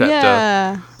color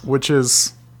chapter, which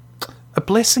is a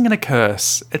blessing and a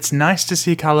curse. It's nice to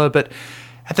see color, but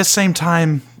at the same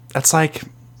time, it's like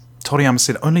Toriyama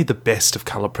said, only the best of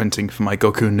color printing for my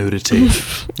Goku nudity.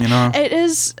 You know? It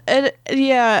is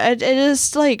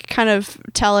like kind of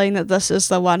telling that this is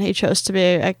the one he chose to be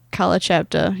a color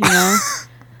chapter, you know?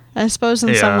 I suppose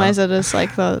in some ways it is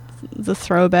like the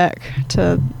throwback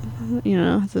to, you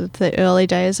know, the early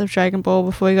days of Dragon Ball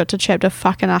before we got to chapter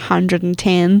fucking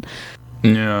 110.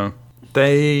 Yeah.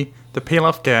 The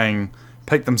Pilaf gang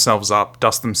pick themselves up,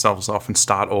 dust themselves off, and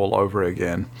start all over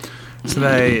again. So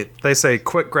they say,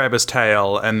 quick, grab his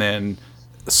tail, and then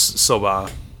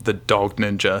Soba, the dog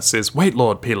ninja, says, wait,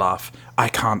 Lord Pilaf, I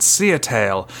can't see a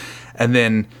tail. And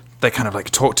then they kind of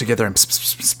like talk together and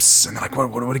and they're like,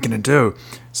 what are we going to do?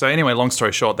 So anyway, long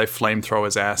story short, they flamethrow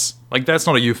his ass. Like, that's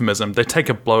not a euphemism. They take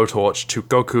a blowtorch to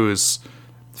Goku's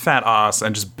fat ass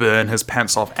and just burn his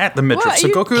pants off at the midriff. So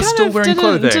Goku is still wearing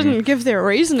clothing. Didn't give their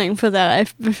reasoning for that.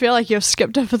 I feel like you've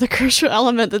skipped over the crucial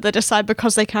element that they decide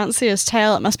because they can't see his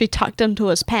tail, it must be tucked into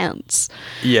his pants.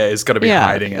 Yeah, he's got to be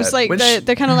hiding it. It's like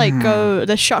they kind of like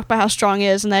they're shocked by how strong he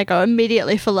is, and they go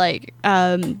immediately for like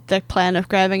the plan of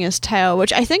grabbing his tail,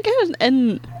 which I think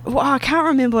I can't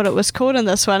remember what it was called in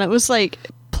this one. It was like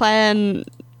Plan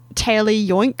Taily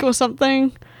Yoink or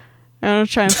something. I'm going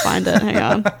to try and find it. Hang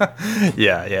on.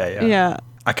 Yeah.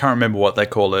 I can't remember what they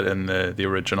call it in the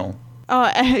original.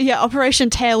 Oh, yeah, Operation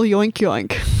Tail Yoink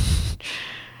Yoink.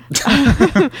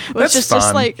 Which is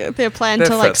just like their plan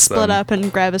to like split up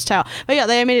and grab his tail. But yeah,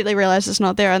 they immediately realize it's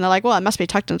not there and they're like, well, it must be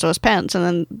tucked into his pants. And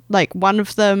then like one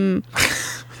of them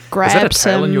grabs him. Is that a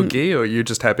tail in your gi, or are you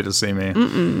just happy to see me?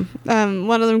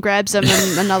 One of them grabs him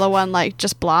and another one like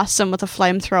just blasts him with a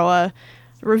flamethrower,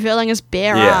 revealing his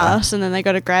bare ass, and then they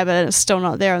go to grab it and it's still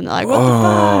not there, and they're like, what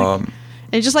the fuck?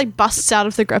 And he just like busts out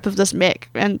of the grip of this mech,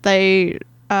 and they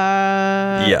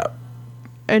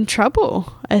in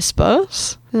trouble, I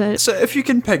suppose. So if you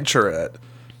can picture it,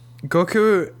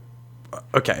 Goku,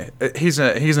 okay, he's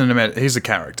a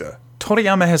character.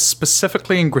 Toriyama has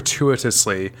specifically and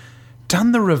gratuitously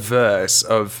done the reverse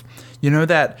of, you know,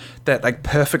 that like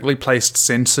perfectly placed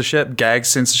gag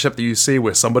censorship that you see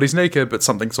where somebody's naked but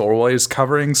something's always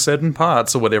covering certain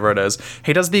parts or whatever it is.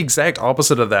 He does the exact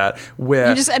opposite of that, where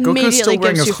he just immediately Goku's still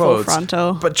wearing gives his you clothes, full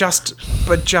frontal. but just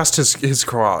his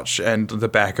crotch and the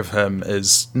back of him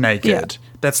is naked. Yeah.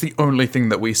 That's the only thing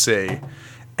that we see.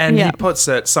 And he puts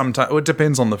it sometimes, well, it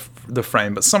depends on the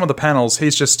frame, but some of the panels,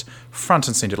 he's just front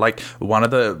and center. Like one of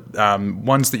the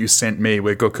ones that you sent me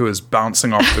where Goku is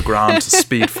bouncing off the ground to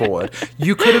speed forward.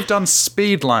 You could have done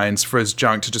speed lines for his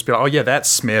junk to just be like, oh yeah, that's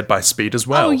smeared by speed as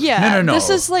well. Oh yeah. No. This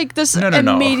is like,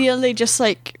 immediately just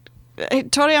like,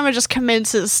 Toriyama just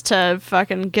commences to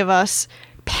fucking give us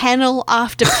panel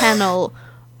after panel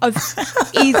of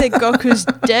either Goku's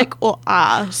dick or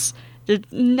ass.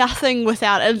 Nothing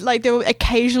without it. Like there will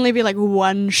occasionally be like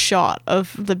one shot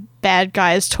of the bad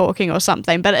guys talking or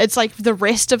something, but it's like the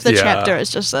rest of the chapter is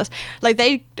just this. Like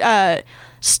they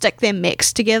stick their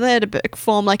mechs together to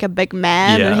form like a big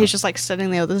man, and he's just like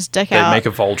sitting there with his dick out. They make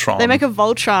a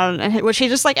Voltron, and which he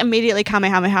just like immediately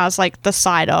Kamehamehas like the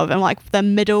side of, and like the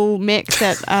middle mech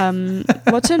that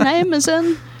what's her name is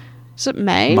in? Is it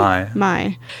Mai?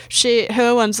 Mai.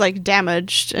 Her one's like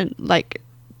damaged and like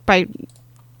by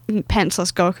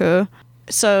pantsless Goku,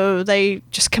 so they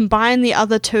just combine the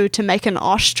other two to make an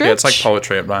ostrich. Yeah, it's like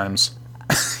poetry, it rhymes.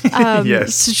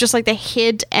 Yes, it's just like the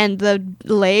head and the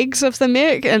legs of the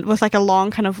mech, and with like a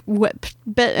long kind of whip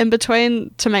bit in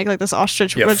between to make like this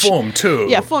ostrich. Form 2.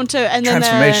 Yeah, Form 2, and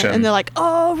then they're like,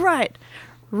 oh right,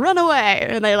 run away,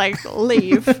 and they like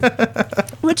leave,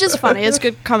 which is funny. It's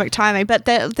good comic timing, but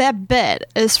that bit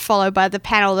is followed by the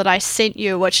panel that I sent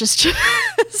you, which is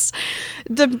just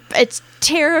it's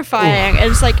terrifying.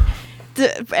 And it's like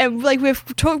and like we've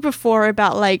talked before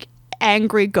about like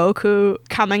angry Goku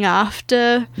coming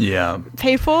after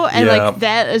people, and like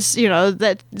that is, you know,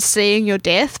 that seeing your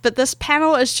death, but this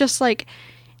panel is just like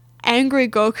angry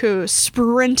Goku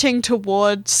sprinting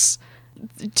towards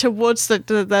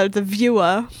the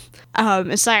viewer.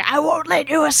 It's like, I won't let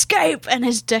you escape, and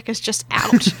his dick is just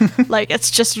out. Like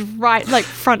it's just right, like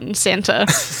front and center.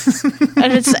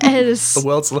 And it is the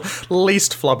world's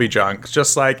least floppy junk.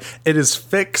 Just like it is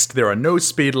fixed. There are no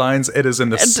speed lines. It is in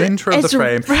the center of the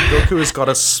frame. Goku has got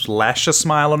a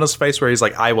smile on his face where he's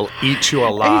like, I will eat you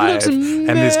alive. And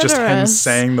there's just him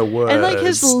saying the words. And like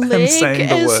his leg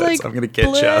is like I'm gonna get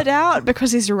blurred out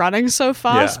because he's running so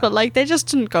fast. But like they just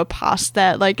didn't go past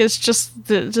that. Like it's just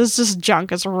there's just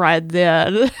junk is right there.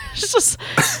 It's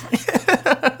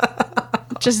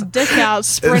just dick out,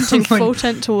 sprinting like, full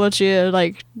tent towards you.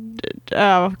 Like,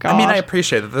 oh god. I mean, I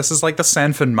appreciate that this is like the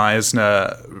Sanford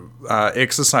Meisner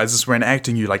exercises where in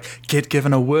acting you like get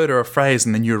given a word or a phrase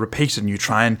and then you repeat it and you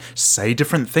try and say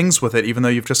different things with it even though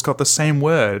you've just got the same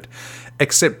word.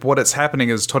 Except what it's happening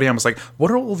is Toriyama's like, what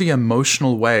are all the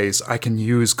emotional ways I can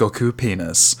use Goku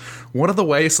penis? What are the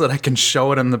ways that I can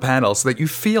show it in the panel so that you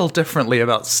feel differently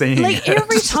about seeing like it?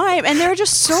 Every time, and there are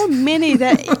just so many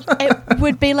that it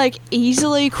would be like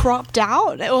easily cropped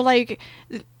out, or like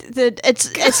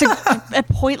it's a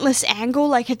pointless angle,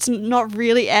 like it's not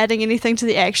really adding anything to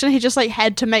the action. He just like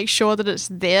had to make sure that it's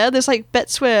there. There's like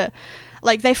bits where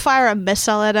like they fire a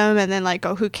missile at him and then like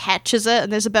Goku catches it,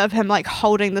 and there's a bit of him like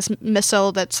holding this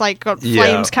missile that's like got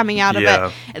flames coming out of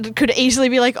it. It could easily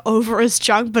be like over his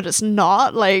junk, but it's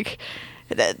not. Like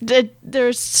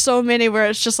there's so many where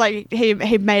it's just like he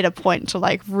made a point to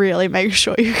like really make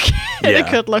sure you get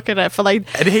a good look at it for like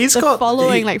and he's the got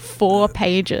following like 4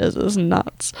 pages is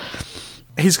nuts.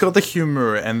 He's got the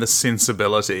humor and the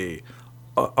sensibility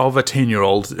of a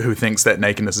 10-year-old who thinks that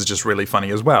nakedness is just really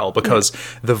funny as well, because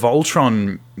the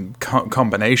Voltron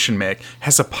combination mech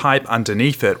has a pipe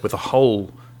underneath it with a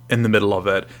hole in the middle of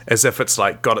it, as if it's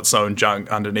like got its own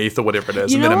junk underneath or whatever it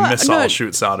is, and then a missile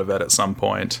shoots out of it at some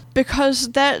point. Because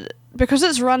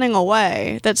it's running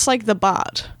away, that's like the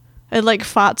butt. It like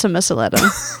farts a missile at him.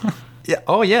 Yeah.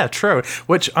 Oh yeah, true.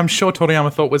 Which I'm sure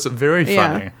Toriyama thought was very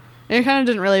funny. Yeah. I kind of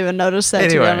didn't really even notice that,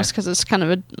 to be honest, because it's kind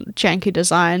of a janky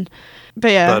design.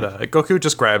 But yeah. But Goku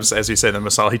just grabs, as you say, the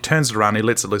missile. He turns it around, he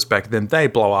lets it loose back, then they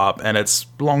blow up, and it's,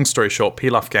 long story short,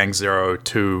 Pilaf Gang 0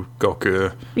 to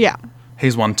Goku. Yeah.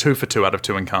 He's won 2 for 2 out of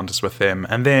 2 encounters with them.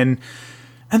 And then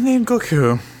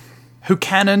Goku, who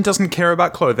canon doesn't care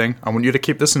about clothing, I want you to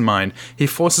keep this in mind, he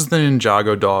forces the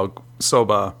Ninjago dog,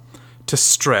 Soba, to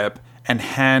strip and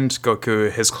hand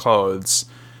Goku his clothes.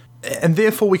 And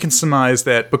therefore we can surmise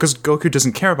that because Goku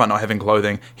doesn't care about not having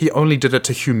clothing, he only did it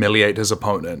to humiliate his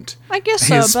opponent. I guess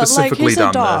so, but like he's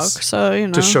a dog, so you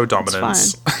know, to show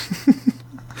dominance. It's fine.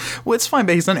 Well, it's fine,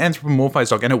 but he's an anthropomorphized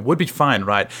dog, and it would be fine,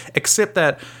 right? Except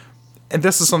that, and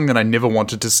this is something that I never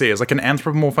wanted to see, is like an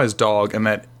anthropomorphized dog, and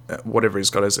that whatever he's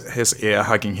got is his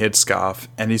ear-hugging headscarf,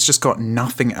 and he's just got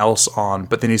nothing else on,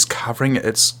 but then he's covering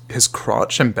his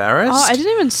crotch, embarrassed. Oh, I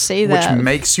didn't even see that. Which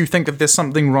makes you think that there's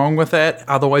something wrong with it,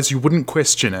 otherwise you wouldn't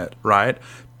question it, right?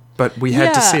 But we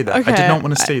had to see that. Okay. I did not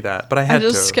want to see that, but I had to. I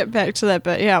just skipped back to that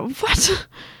bit, yeah. What?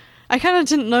 I kind of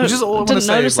didn't notice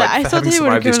that. Like, I thought they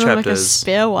would have given him like a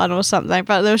spare one or something,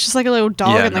 but there was just like a little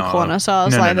dog in the corner, so I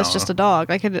was that's just a dog.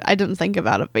 Like I didn't think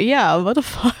about it, but yeah, what the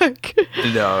fuck?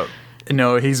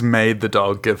 No, he's made the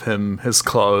dog give him his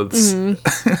clothes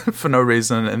for no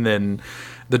reason, and then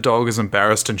the dog is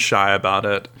embarrassed and shy about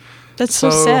it. That's so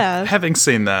sad. Having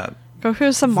seen that,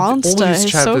 Goku's a monster.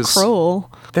 He's so cruel.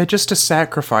 They're just a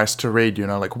sacrifice to read,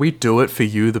 like we do it for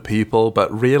you, the people, but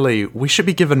really, we should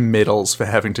be given medals for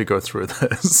having to go through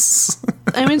this.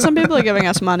 I mean, some people are giving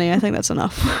us money. I think that's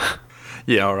enough.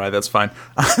 Yeah, all right, that's fine.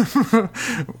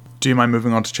 Do you mind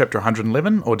moving on to chapter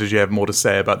 111, or did you have more to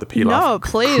say about the Pilaf? No,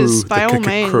 please, by all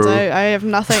means. I have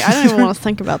nothing. I don't even want to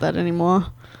think about that anymore.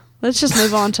 Let's just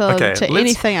move on to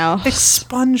anything else.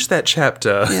 Expunge that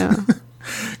chapter. Yeah.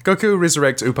 Goku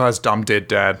resurrects Upa's dumb dead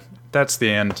dad. That's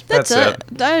the end. That's it.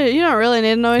 You don't really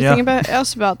need to know anything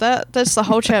else about that. That's the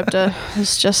whole chapter.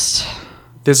 It's just...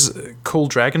 There's a cool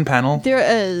dragon panel. There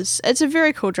is. It's a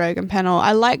very cool dragon panel.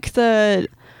 I like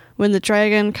when the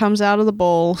dragon comes out of the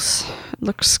balls.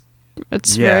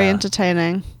 It's very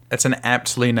entertaining. It's an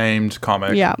aptly named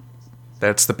comic. Yeah.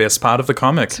 That's the best part of the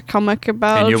comic. It's a comic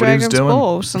about a dragon's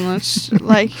balls, and it's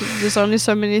like there's only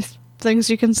so many things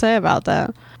you can say about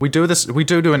that. We do an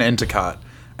intercut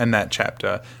in that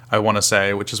chapter, I want to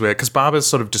say, which is weird, because Barba's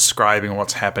sort of describing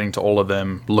what's happening to all of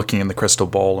them, looking in the crystal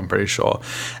ball, I'm pretty sure.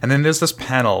 And then there's this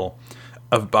panel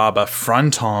of Barba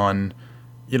front on,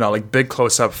 like big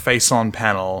close-up, face-on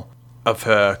panel of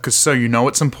her, because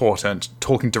it's important,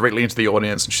 talking directly into the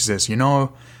audience, and she says,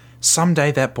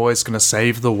 someday that boy's going to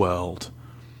save the world.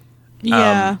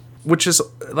 Yeah. Which is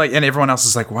like, and everyone else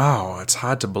is like, wow, it's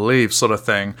hard to believe, sort of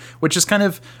thing. Which is kind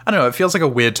of, I don't know, it feels like a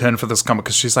weird turn for this comic,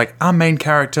 because she's like, our main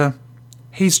character,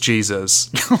 he's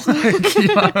Jesus.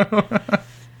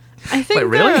 I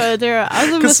think really? there are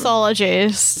other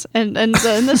mythologies, and in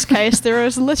this case, there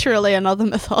is literally another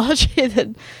mythology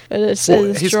that is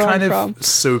he's drawn kind from. Of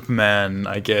Superman,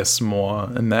 I guess, more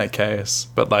in that case.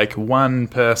 But like one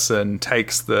person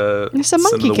takes the sin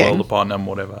of the world upon him,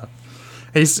 whatever.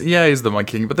 He's the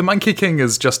Monkey King, but the Monkey King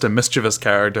is just a mischievous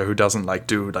character who doesn't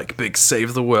do big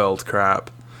save the world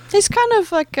crap. He's kind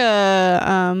of like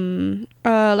a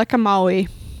Maui,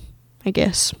 I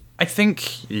guess. I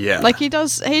think, yeah. Like he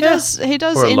does end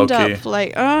up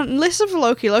like less of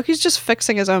Loki. Loki's just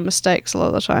fixing his own mistakes a lot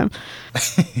of the time.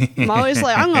 I'm always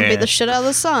like, I'm gonna beat the shit out of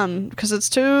the sun because it's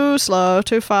too slow,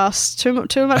 too fast, too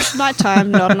much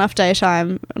nighttime, not enough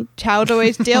daytime. How do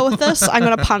we deal with this? I'm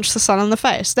gonna punch the sun in the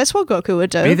face. That's what Goku would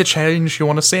do. Be the change you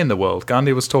want to see in the world.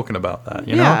 Gandhi was talking about that.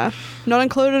 You know, not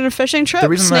included in a fishing trip.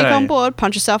 Sneak on board,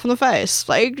 punch yourself in the face.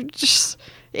 Like just.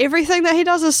 Everything that he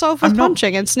does is solved with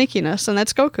punching and sneakiness, and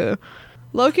that's Goku.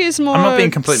 Loki is more. I'm not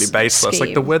being completely baseless. Scheme.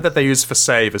 Like the word that they use for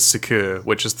save is sekur,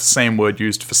 which is the same word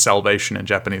used for salvation in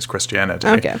Japanese Christianity.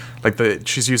 Okay. Like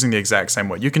she's using the exact same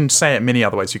word. You can say it many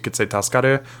other ways. You could say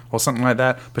taskaru or something like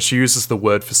that, but she uses the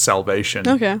word for salvation.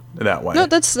 That way. No,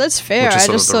 that's fair. I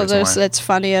just thought it's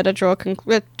funnier to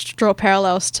draw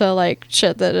parallels to like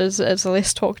shit that is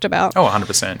less talked about. Oh,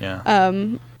 100%.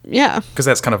 Yeah. Yeah. Because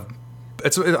that's kind of.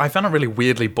 I found it really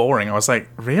weirdly boring. I was like,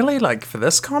 really? Like, for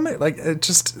this comic? Like, it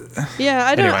just... Yeah,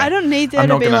 I don't need there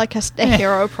to be like a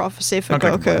hero prophecy for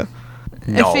Goku.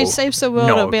 No, if he saves the world,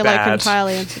 it'll be like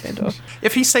entirely incidental.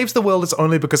 If he saves the world, it's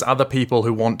only because other people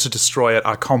who want to destroy it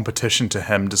are competition to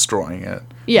him destroying it.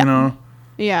 Yeah. You know?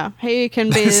 Yeah, he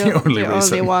can be the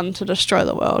only one to destroy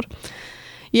the world.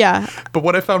 Yeah. But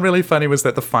what I found really funny was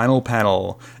that the final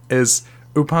panel is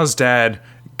Upa's dad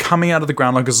coming out of the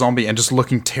ground like a zombie and just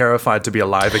looking terrified to be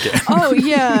alive again. Oh,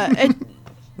 yeah.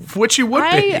 Which you would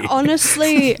be. I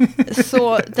honestly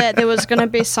thought that there was going to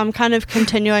be some kind of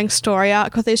continuing story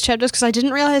arc with these chapters because I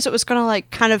didn't realize it was going to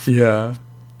like kind of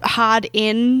hard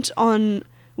end on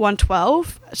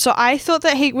 112. So I thought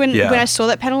that when I saw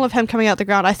that panel of him coming out the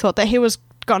ground, I thought that he was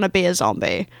going to be a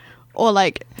zombie. Or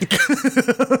like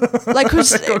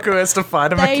because Goku has to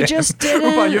fight him again. They just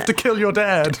didn't. You have to kill your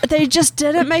dad. They just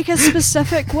didn't make a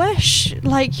specific wish.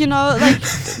 Like, you know, like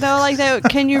they were like,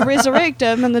 can you resurrect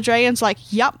him? And the dragon's like,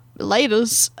 yup,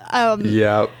 laters.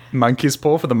 Yeah, monkey's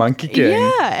paw for the Monkey King.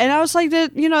 Yeah, and I was like,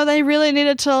 that you know, they really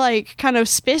needed to like kind of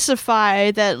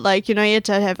specify that, like, you know, he had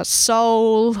to have a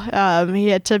soul. He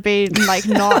had to be like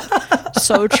not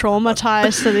so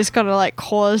traumatized that he's gonna like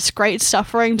cause great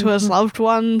suffering to his loved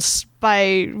ones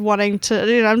by wanting to.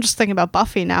 You know, I'm just thinking about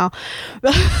Buffy now.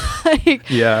 Like,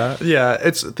 yeah.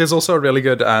 There's also a really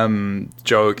good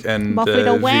joke in Buffy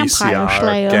the Vampire VCR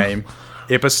Slayer game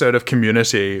episode of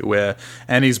Community where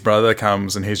Annie's brother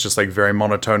comes and he's just like very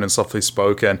monotone and softly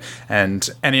spoken, and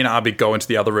Annie and Abid go into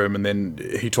the other room and then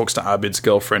he talks to Abid's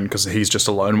girlfriend because he's just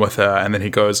alone with her, and then he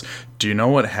goes, do you know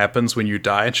what happens when you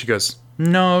die? And she goes,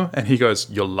 no. And he goes,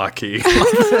 you're lucky.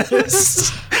 Like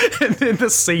this. And then the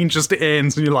scene just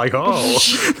ends and you're like, oh,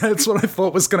 that's what I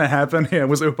thought was going to happen here.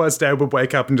 Was Upa's dad would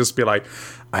wake up and just be like,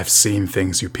 I've seen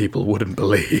things you people wouldn't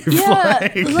believe.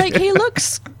 Yeah, like he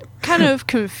looks kind of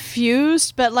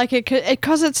confused, but like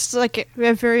because it's like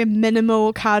a very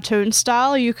minimal cartoon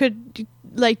style, you could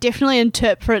like definitely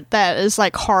interpret that as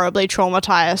like horribly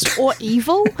traumatized or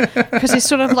evil because he's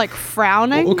sort of like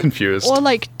frowning or confused or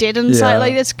like dead inside.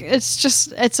 Like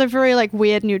it's a very like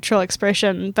weird neutral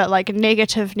expression, but like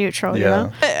negative neutral. You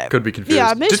know? Could be confused.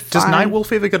 Yeah, does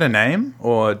Nightwolf ever get a name,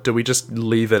 or do we just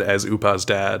leave it as Upa's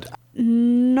dad?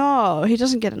 No, he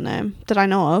doesn't get a name that I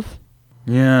know of.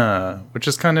 Yeah, which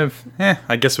is kind of,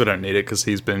 I guess we don't need it because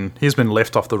he's been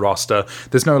left off the roster.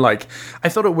 There's no like, I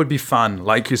thought it would be fun,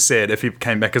 like you said, if he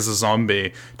came back as a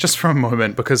zombie, just for a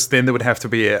moment, because then there would have to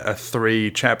be a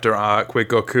 3-chapter arc where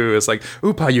Goku is like,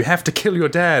 Upa, you have to kill your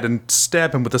dad and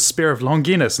stab him with a spear of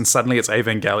Longinus, and suddenly it's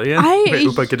Evangelion. Where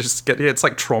Upa could just it's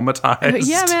like traumatized.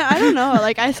 Yeah, man, I don't know.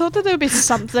 Like, I thought that there would be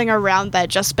something around that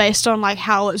just based on like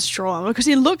how it's drawn, because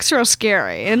he looks real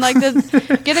scary, and like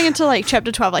getting into like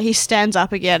chapter 12, like he stands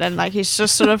up again and like he's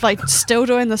just sort of like still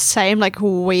doing the same like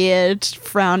weird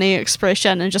frowny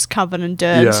expression and just covered in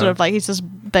dirt, sort of like he's this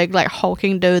big like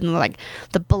hulking dude and like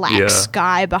the black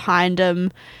sky behind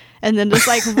him, and then this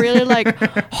like really like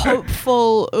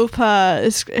hopeful Upa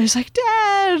is like,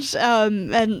 dad,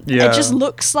 and it just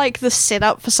looks like the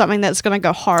setup for something that's gonna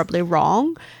go horribly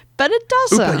wrong, but it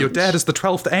doesn't. Upa, your dad is the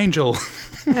 12th angel.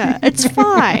 Yeah, it's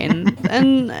fine.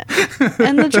 And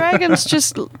the dragon's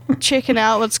just checking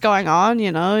out what's going on,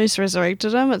 you know, he's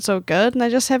resurrected him, it's all good, and they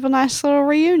just have a nice little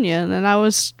reunion, and I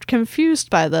was confused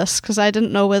by this because I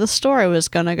didn't know where the story was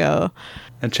gonna go.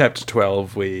 In chapter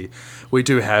 12, we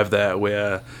do have that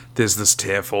where there's this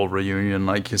tearful reunion,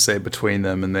 like you say, between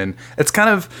them, and then it's kind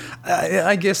of,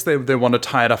 I guess they want to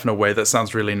tie it up in a way that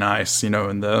sounds really nice, you know,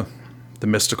 in the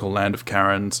mystical land of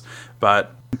Karens,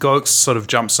 but Goku sort of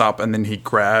jumps up and then he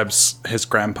grabs his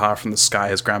grandpa from the sky,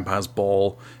 his grandpa's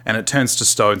ball, and it turns to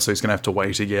stone, so he's going to have to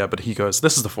wait a year, but he goes,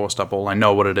 this is the 4-star ball, I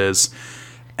know what it is.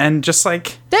 And just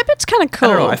like... That bit's kind of cool.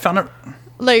 I don't know, I found it...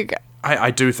 Like,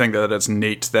 I do think that it's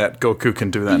neat that Goku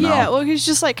can do that now. Yeah, well, he's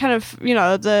just like kind of,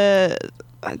 the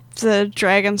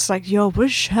dragon's like, your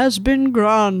wish has been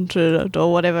granted,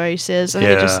 or whatever he says, and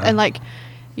he just, and like,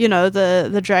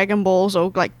 the Dragon Balls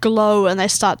all like glow and they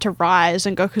start to rise,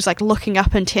 and Goku's like looking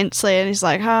up intensely, and he's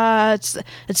like,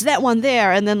 it's that one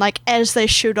there, and then like as they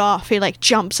shoot off, he like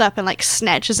jumps up and like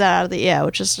snatches it out of the air,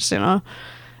 which is just, so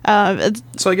I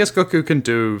guess Goku can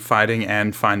do fighting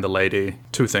and find the lady.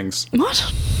 Two things.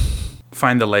 What?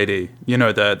 Find the lady,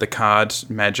 the card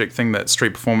magic thing that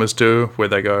street performers do, where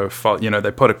they go,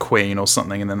 they put a queen or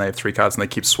something, and then they have 3 cards, and they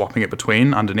keep swapping it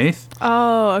between underneath.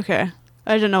 Oh, okay.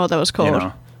 I didn't know what that was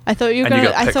called. I thought you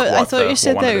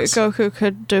said that Goku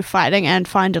could do fighting and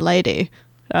find a lady.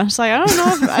 I was like, I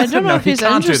don't know if he's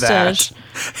interested.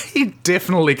 He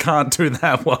definitely can't do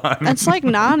that one. It's like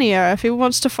Narnia. If he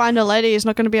wants to find a lady, he's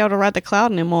not going to be able to ride the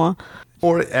cloud anymore.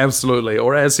 Or absolutely,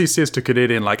 or as he says to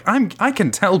Kadirian, like, I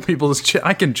can tell people,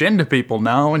 I can gender people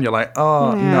now, and you're like,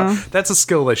 oh no, that's a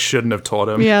skill they shouldn't have taught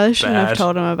him. Yeah, they shouldn't have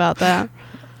told him about that.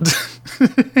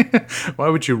 Why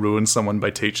would you ruin someone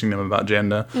by teaching them about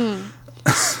gender?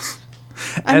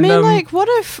 I mean, like, what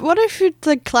if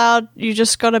the cloud, you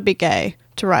just gotta be gay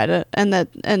to ride it, and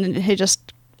he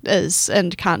just is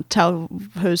and can't tell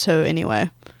who's who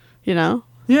anyway, Yeah,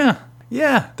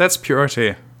 that's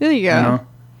purity. There you go.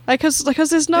 Because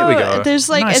there's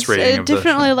nice it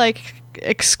definitely like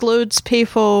excludes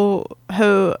people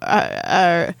who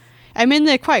are I mean,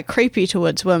 they're quite creepy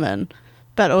towards women,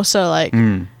 but also like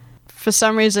for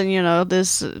some reason,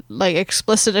 there's like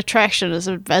explicit attraction as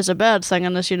a bad thing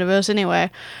in this universe anyway.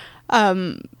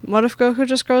 What if Goku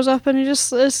just grows up and he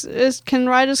just can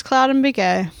ride his cloud and be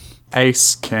gay?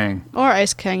 Ace King. Or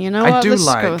Ace King, Let's go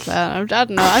with that. I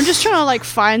don't know. I'm just trying to like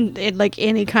find it, like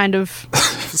any kind of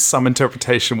some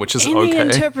interpretation which is any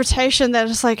interpretation that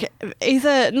is like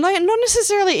either not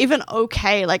necessarily even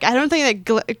okay. Like I don't think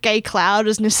that gay cloud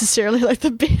is necessarily like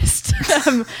the best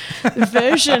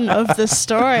version of the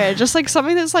story. Just like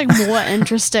something that's like more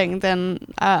interesting than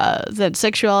that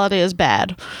sexuality is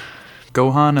bad.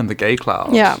 Gohan and the gay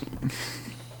cloud. Yeah.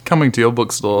 Coming to your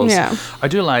bookstores. Yeah. I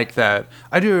do like that.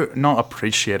 I do not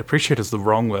appreciate is the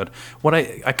wrong word. What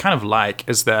I kind of like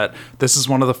is that this is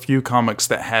one of the few comics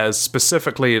that has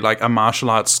specifically like a martial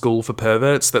arts school for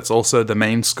perverts that's also the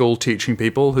main school teaching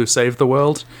people who save the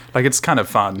world. Like, it's kind of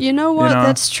fun. You know what?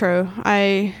 That's true.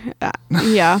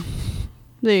 Yeah.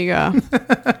 There you go.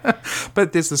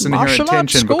 But there's this inherent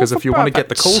tension because if you want to get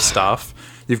the cool stuff,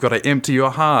 you've got to empty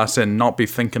your heart and not be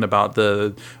thinking about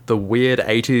the weird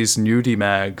 80s nudie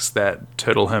mags that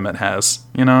Turtle Hermit has,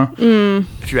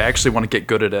 If you actually want to get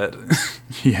good at it,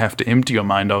 you have to empty your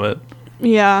mind of it.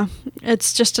 Yeah,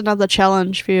 it's just another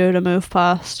challenge for you to move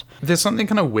past. There's something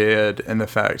kind of weird in the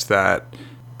fact that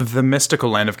the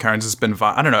mystical land of Karens has been,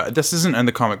 I don't know, this isn't in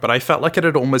the comic, but I felt like it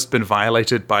had almost been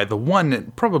violated by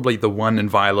probably the one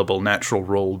inviolable natural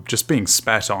rule, just being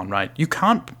spat on, right? You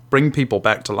can't bring people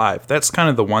back to life. That's kind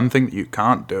of the one thing that you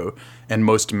can't do in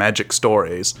most magic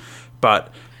stories.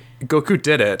 But Goku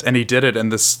did it, and he did it in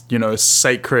this,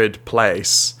 sacred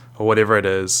place, or whatever it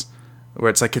is, where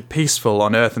it's like peaceful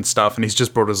on Earth and stuff, and he's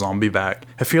just brought a zombie back.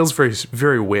 It feels very,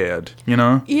 very weird,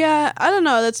 Yeah, I don't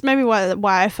know. That's maybe why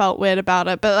I felt weird about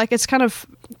it, but like it's kind of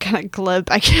glib,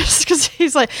 I guess, because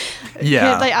he's like,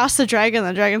 yeah. They asked the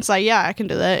dragon's like, yeah, I can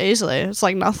do that easily. It's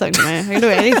like nothing to me. I can do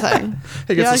anything.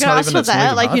 I guess it's not ask for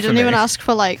that. Like you didn't even ask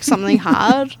for like something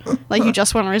hard. Like you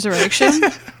just want resurrection.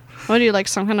 What are you, like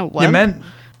some kind of wimp? You meant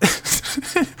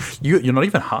you're not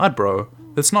even hard, bro.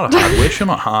 It's not a hard wish. You're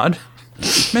not hard.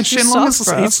 Man,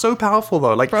 Shenlong he's so powerful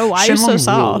though. Like, bro, why Shenlong are you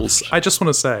so rules. soft? I just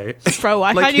want to say, bro,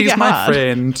 why like, can't you he's get my hard?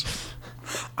 friend.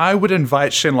 I would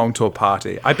invite Shenlong to a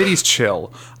party. I bet he's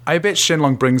chill. I bet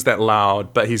Shenlong brings that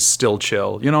loud, but he's still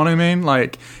chill. You know what I mean?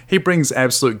 Like, he brings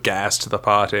absolute gas to the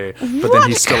party, but then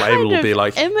he's still able to be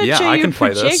like, yeah, I can play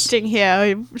this. Projecting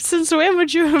here? Since when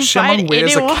would you invite Shenlong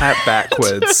wears a anyone cat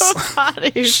backwards. to a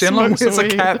party? Shenlong wears a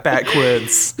cat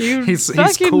backwards. He's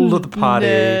cool at the party.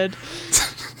 Nerd.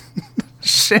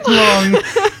 Shenlong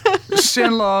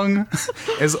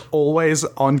is always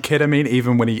on ketamine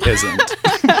even when he isn't.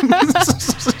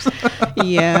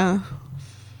 Yeah.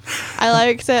 I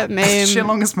like that meme.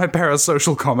 Shenlong is my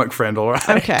parasocial comic friend, alright?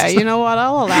 Okay, you know what?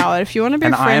 I'll allow it. If you want to be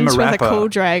friends with a cool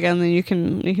dragon, then you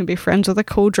can be friends with a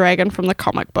cool dragon from the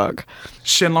comic book.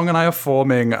 Shenlong and I are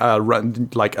forming a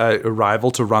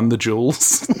rival to Run the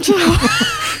Jewels.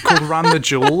 Called Run the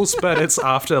Jewels, but it's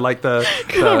after like the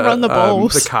Run the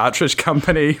Balls. The cartridge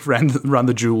company Run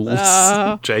the Jewels.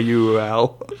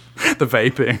 JUL. The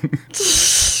vaping.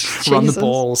 Run the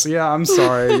balls. Yeah, I'm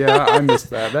sorry. Yeah, I missed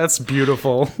that. That's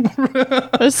beautiful.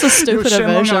 It's the stupider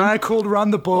version. I called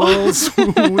Run the Balls.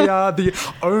 We are the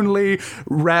only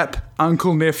rap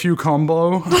uncle-nephew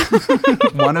combo.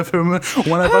 One of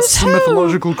us is a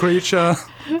mythological creature.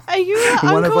 Are you the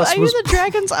uncle? Are you the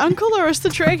dragon's uncle, or is the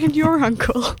dragon your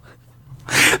uncle?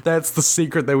 That's the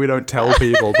secret that we don't tell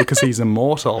people because he's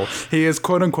immortal. He is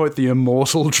quote unquote the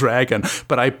immortal dragon.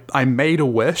 But I made a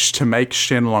wish to make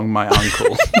Shenlong my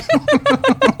uncle.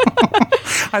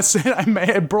 I said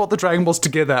I brought the Dragon Balls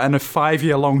together in a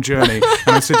 5-year-long journey,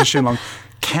 and I said to Shenlong,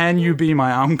 "Can you be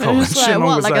my uncle?" And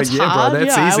Shenlong was like, "Yeah, hard? Bro,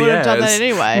 that's easy I would have as." done that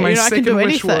anyway. I can do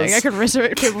anything. I can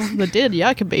resurrect people from the dead. Yeah,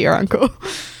 I can be your uncle.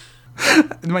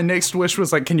 My next wish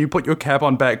was like, "Can you put your cap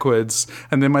on backwards?"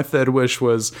 And then my third wish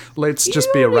was, "Let's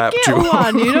just be a rap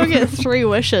duo." You don't get 3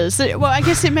 wishes. Well, I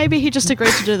guess maybe he just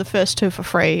agreed to do the first 2 for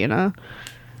free, you know?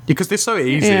 Because they're so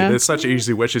easy. Yeah. They're such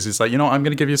easy wishes. He's like, I'm going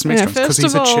to give you some extra because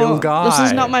he's a chill guy.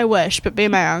 This is not my wish, but be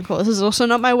my uncle. This is also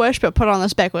not my wish, but put on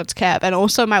this backwards cap. And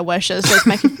also my wish is let's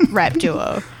make a rap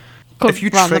duo. If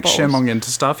you trick Shenlong into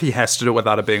stuff, he has to do it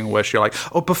without it being a wish. You're like,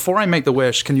 "Oh, before I make the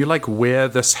wish, can you like wear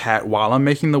this hat while I'm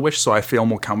making the wish so I feel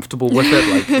more comfortable with it,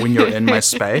 like when you're in my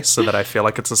space, so that I feel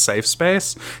like it's a safe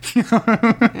space?"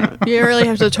 You really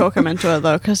have to talk him into it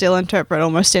though, because he'll interpret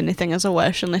almost anything as a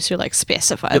wish unless you like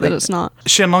specify that it's not.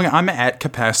 Shenlong, I'm at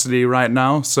capacity right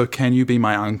now, so can you be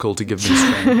my uncle to give me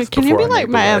strength? Can you be like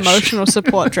my emotional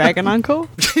support dragon uncle?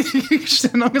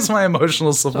 Shenlong is my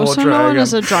emotional support also dragon. Known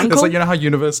as a drunkle? It's like,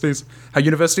 how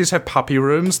universities have puppy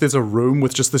rooms. There's a room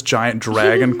with just this giant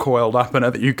dragon coiled up in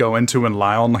it that you go into and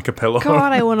lie on like a pillow.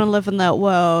 God, I want to live in that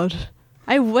world.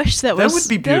 I wish that would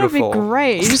be beautiful. That would be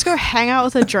great. You just go hang out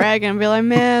with a dragon and be like,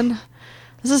 "Man,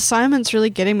 this assignment's really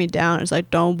getting me down." It's like,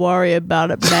 "Don't worry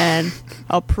about it, man.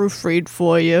 I'll proofread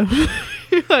for you."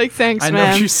 Like, "Thanks, man."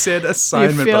 I know you said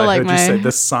assignment, but I heard you say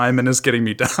the Simon is getting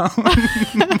me down.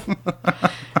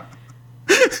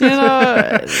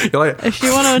 If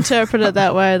you want to interpret it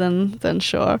that way, then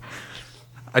sure.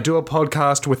 I do a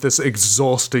podcast with this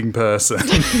exhausting person.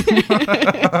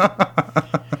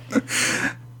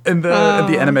 In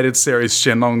the animated series,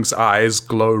 Shenlong's eyes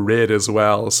glow red as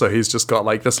well, so he's just got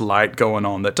like this light going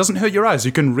on that doesn't hurt your eyes.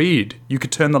 You can read. You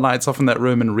could turn the lights off in that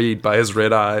room and read by his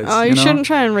red eyes. Oh, you shouldn't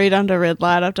try and read under red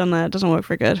light. I've done that. It doesn't work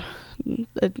very good.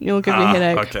 You'll give you a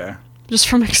headache. Okay. Just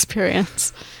from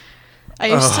experience.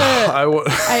 I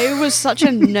was such a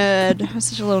nerd. I was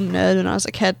such a little nerd when I was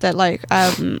a kid that like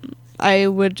I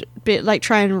would be like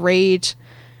try and read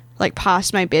like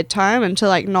past my bedtime, and to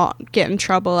like not get in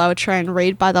trouble I would try and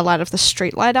read by the light of the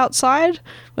street light outside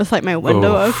with like my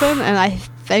window open, and I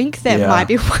think that might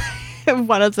be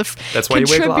one of the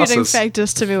contributing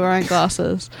factors to me wearing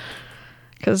glasses,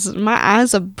 because my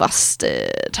eyes are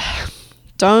busted.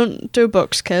 Don't do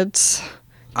books, kids.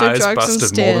 Do eyes drugs busted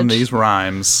instead. More than these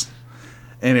rhymes.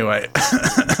 Anyway.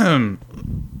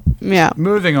 Yeah.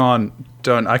 Moving on.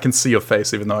 I can see your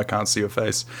face even though I can't see your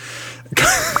face.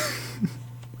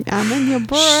 I'm in your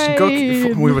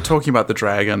brain. We were talking about the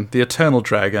dragon, the eternal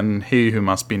dragon, he who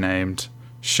must be named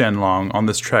Shenlong on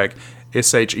this track.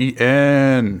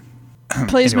 Shen.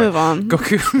 Please move on.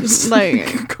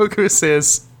 Goku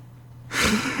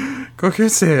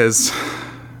says,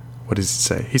 what does he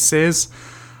say? He says,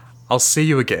 "I'll see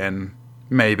you again.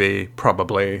 Maybe,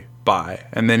 probably, bye."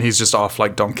 And then he's just off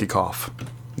like Donkey Cough.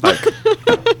 Like,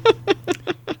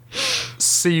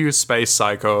 "See you, Space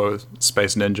Psycho,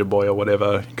 Space Ninja Boy," or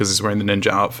whatever, because he's wearing the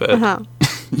ninja outfit.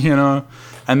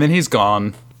 And then he's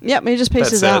gone. Yep, he just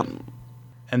pieces out.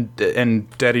 And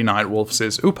Daddy Nightwolf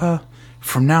says, "Upa,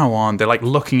 from now on," they're like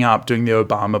looking up, doing the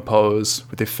Obama pose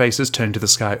with their faces turned to the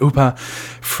sky. "Upa,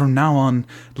 from now on,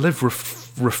 live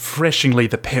refreshingly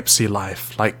the Pepsi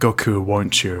life, like Goku,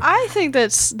 won't you?" I think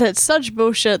that's such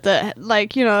bullshit that,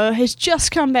 like, he's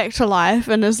just come back to life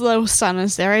and his little son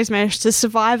is there. He's managed to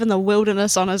survive in the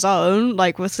wilderness on his own,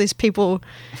 like with these people,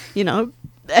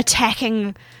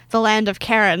 attacking the land of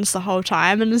Karens the whole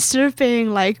time, and instead of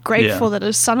being like grateful that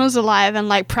his son is alive and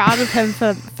like proud of him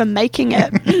for making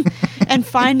it and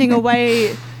finding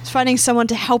someone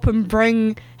to help him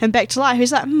bring him back to life,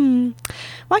 he's like,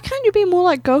 why can't you be more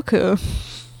like Goku?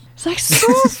 It's like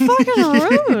so fucking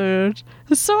rude.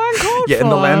 It's so uncalled for.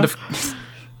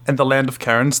 In the land of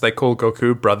Karens, they call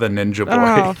Goku Brother Ninja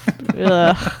Boy.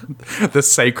 The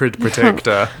sacred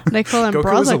protector. They call him Goku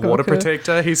Brother is a Goku. water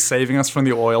protector. He's saving us from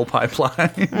the oil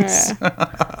pipelines.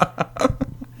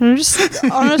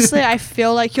 Honestly, I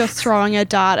feel like you're throwing a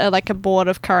dart at like a board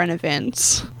of current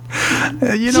events.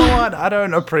 You know what? I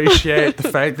don't appreciate the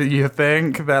fact that you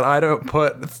think that I don't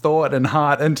put thought and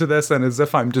heart into this, and as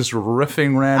if I'm just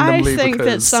riffing randomly. I think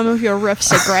that some of your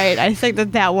riffs are great. I think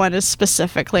that one is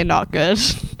specifically not good.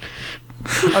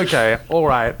 Okay, all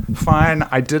right, fine.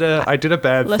 I did a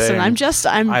bad thing. Listen, I'm just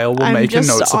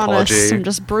honest. Apology. I'm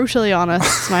just brutally honest.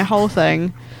 It's my whole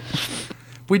thing.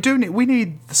 We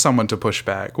need someone to push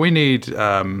back. We need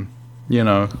that.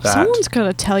 Someone's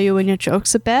gonna tell you when your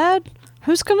jokes are bad.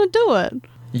 Who's gonna do it?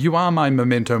 You are my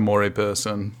memento mori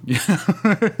person.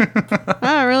 I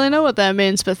don't really know what that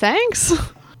means, but thanks.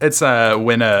 It's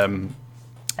when a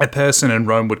person in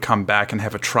Rome would come back and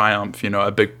have a triumph,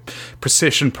 a big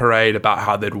procession parade about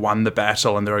how they'd won the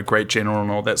battle and they're a great general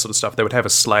and all that sort of stuff. They would have a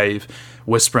slave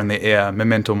whisper in the air,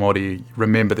 "Memento mori,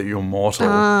 remember that you're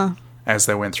mortal," as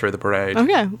they went through the parade.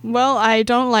 Okay, well, I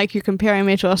don't like you comparing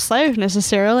me to a slave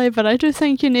necessarily, but I do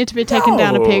think you need to be taken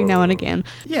down a peg now and again.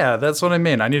 Yeah, that's what I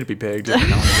mean. I need to be pegged every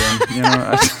now and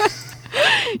again.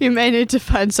 You may need to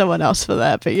find someone else for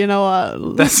that, but you know what?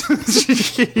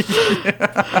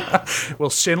 Well,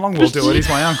 Shenlong will do it. He's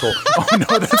my uncle. Oh,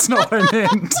 no, that's not what I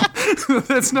meant.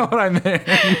 That's not what I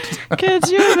meant. Kids,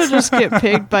 you ever just get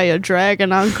pegged by your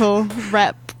dragon uncle?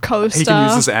 Rap co-star? He can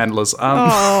use his antlers.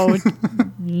 Oh,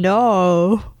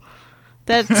 no.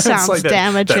 That sounds like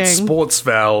damaging. That sports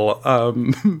val,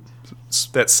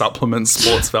 that supplement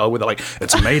sports val where they're like,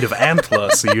 it's made of antler,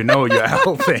 so you know you're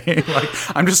healthy. Like,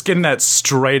 I'm just getting that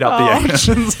straight up the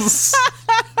anus,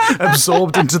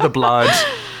 absorbed into the blood.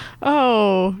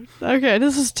 Oh, okay,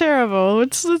 this is terrible.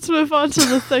 Let's move on to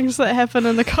the things that happen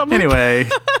in the comic. Anyway,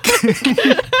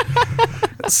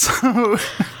 so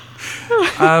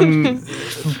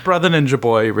Brother Ninja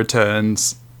Boy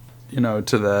returns, to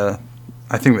the,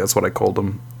 I think that's what I called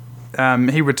him.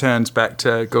 He returns back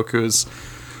to Goku's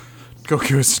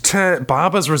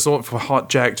barber's resort for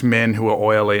hot-jacked men who are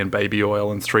oily and baby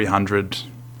oil and 300,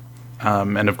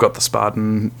 and have got the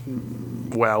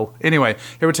Spartan. Well, anyway,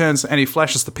 he returns and he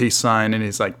flashes the peace sign and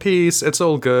he's like, "Peace, it's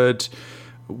all good.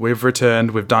 We've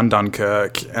returned. We've done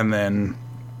Dunkirk." And then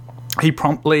he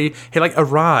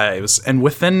arrives and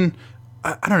within,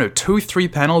 I don't know, 2-3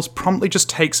 panels, promptly just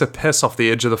takes a piss off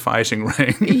the edge of the fighting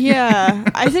ring. Yeah,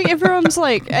 I think everyone's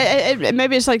like,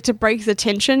 maybe it's like to break the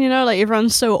tension, like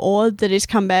everyone's so awed that he's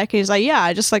come back and he's like, yeah,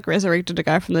 I just like resurrected a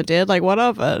guy from the dead, like what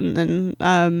of it? And then,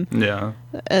 and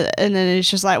then he's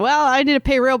just like, well, I need to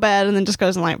pee real bad, and then just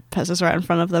goes and like pisses right in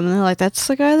front of them, and they're like, that's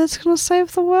the guy that's gonna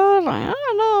save the world? Like, I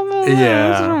don't know, man.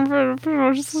 Yeah.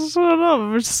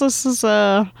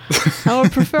 I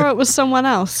would prefer it was someone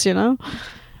else,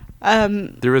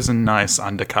 There is a nice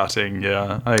undercutting,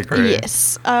 yeah, I agree.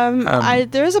 Yes.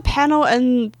 There is a panel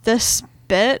in this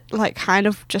bit, like kind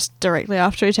of just directly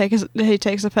after he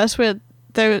takes a piss, where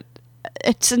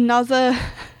it's another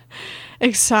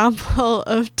example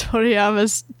of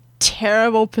Toriyama's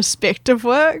terrible perspective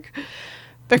work,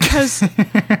 because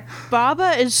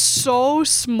Baba is so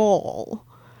small.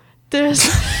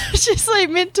 She's like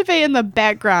meant to be in the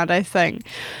background, I think.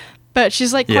 But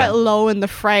she's like quite low in the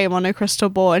frame on her crystal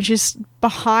ball, and she's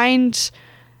behind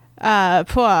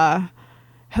Puah,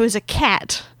 who is a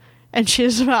cat, and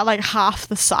she's about like half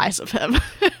the size of him.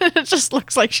 It just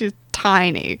looks like she's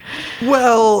tiny.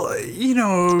 Well,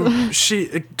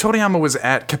 Toriyama was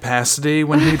at capacity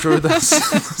when he drew this,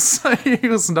 so he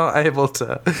was not able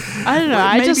to. I don't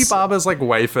know. Maybe Baba's like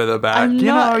way further back. You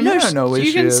don't know where she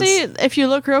is. You can see, if you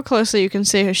look real closely, you can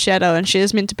see her shadow, and she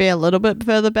is meant to be a little bit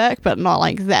further back, but not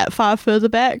like that far further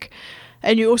back.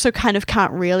 And you also kind of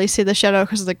can't really see the shadow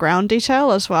because of the ground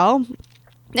detail as well.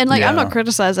 And I'm not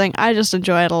criticizing. I just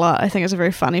enjoy it a lot. I think it's a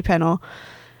very funny panel.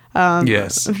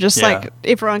 Yes. Just like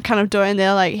everyone kind of doing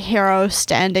their like hero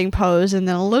standing pose, and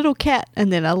then a little cat,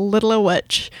 and then a little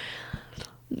witch.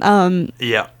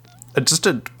 Just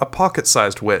a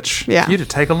pocket-sized witch. Yeah. You to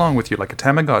take along with you like a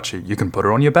Tamagotchi. You can put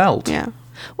her on your belt. Yeah.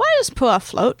 Why does Puah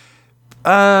float?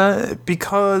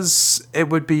 Because it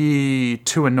would be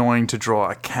too annoying to draw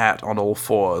a cat on all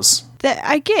fours.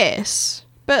 I guess.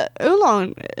 But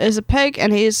Oolong is a pig,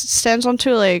 and he stands on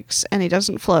 2 legs, and he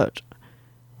doesn't float.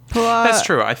 Puah That's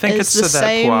true. I think it's the so that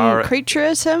same creature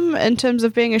as him in terms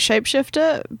of being a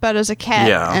shapeshifter, but as a cat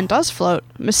and does float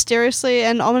mysteriously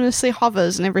and ominously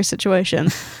hovers in every situation.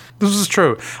 This is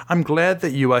true. I'm glad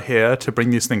that you are here to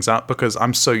bring these things up, because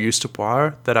I'm so used to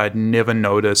Puah that I'd never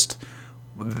noticed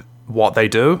what they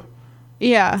do.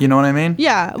 Yeah. You know what I mean?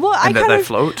 Yeah. Well, and that they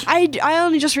float. I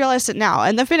only just realized it now,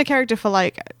 and they've been a character for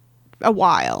like a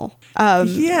while.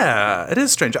 It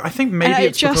is strange. I think maybe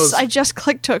it's because I just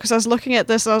clicked to it because I was looking at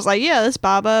this and I was like, yeah, this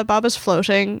Baba's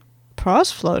floating.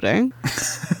 paws floating.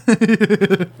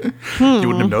 You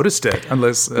wouldn't have noticed it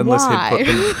unless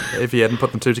if he hadn't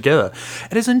put them two together.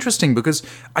 It is interesting because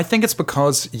I think it's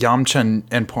because Yamcha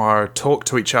and Puar talk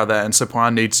to each other, and so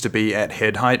Puar needs to be at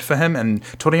head height for him, and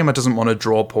Toriyama doesn't want to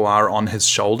draw Puar on his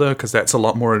shoulder because that's a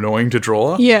lot more annoying to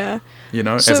draw. Yeah.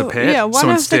 As a pet. Yeah, one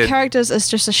of the characters is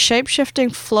just a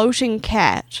shape-shifting floating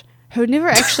cat who never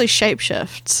actually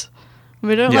shapeshifts.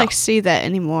 We don't see that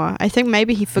anymore. I think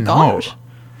maybe he forgot. No.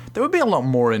 That would be a lot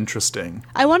more interesting.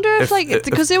 I wonder if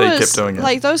because there was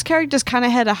those characters kind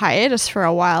of had a hiatus for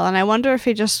a while, and I wonder if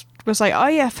he just was like, oh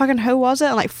yeah, fucking who was it?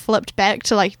 And like flipped back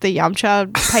to like the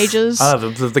Yamcha pages.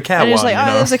 The cat and he was one.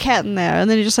 like, there's a cat in there, and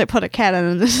then he just like put a cat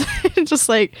in, and just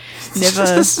like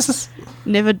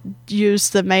never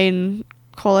used the main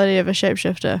quality of a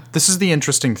shapeshifter. This is the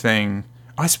interesting thing.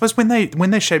 I suppose when they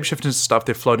shapeshift into stuff,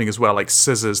 they're floating as well, like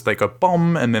scissors. They go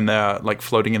bomb, and then they're like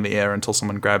floating in the air until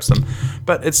someone grabs them.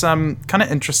 But it's kind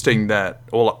of interesting that,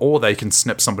 or they can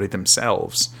snip somebody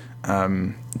themselves.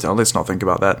 Let's not think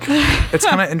about that. It's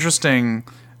kind of interesting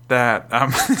that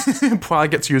Puar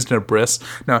gets used in a breast.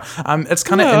 No, it's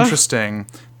kind of interesting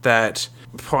that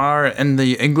Puar in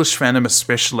the English fandom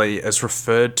especially is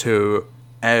referred to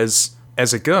as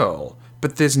a girl.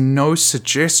 But there's no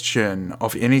suggestion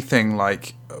of anything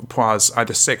like Puar's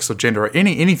either sex or gender or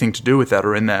anything to do with that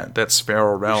or in that sphere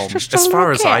or realm, as far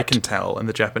as I can tell in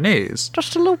the Japanese.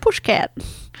 Just a little push cat.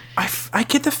 I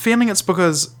get the feeling it's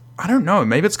because, I don't know,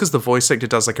 maybe it's because the voice actor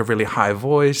does like a really high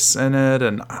voice in it,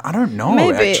 and I don't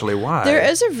know actually why. There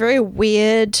is a very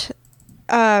weird,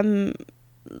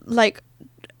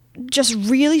 just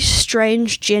really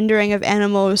strange gendering of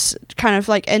animals kind of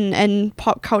like in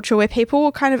pop culture where people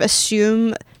will kind of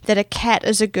assume that a cat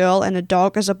is a girl and a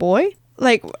dog is a boy.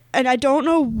 Like, and I don't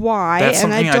know why. That's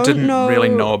something I didn't really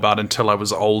know about until I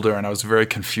was older, and I was very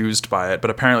confused by it.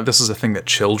 But apparently this is a thing that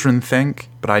children think,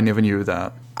 but I never knew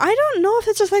that. I don't know if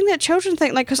it's a thing that children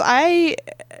think, like, because I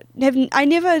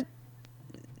never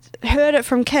heard it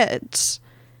from kids.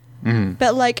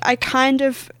 But, like, I kind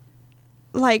of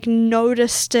like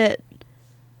noticed it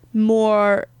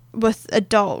more with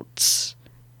adults,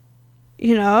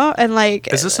 and like,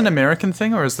 is this an American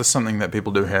thing or is this something that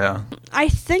people do here? I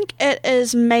think it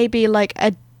is maybe like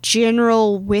a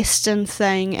general Western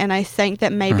thing, and I think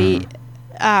that maybe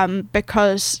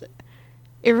because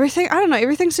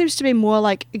everything seems to be more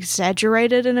like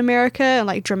exaggerated in America and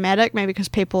like dramatic, maybe because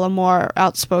people are more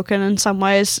outspoken in some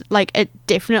ways. Like, it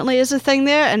definitely is a thing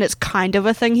there, and it's kind of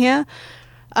a thing here.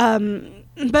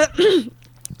 But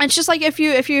it's just like if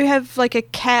you have like a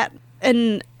cat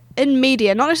in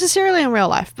media, not necessarily in real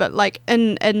life, but like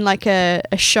in like a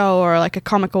show or like a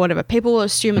comic or whatever, people will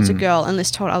assume it's a girl unless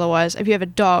told otherwise. If you have a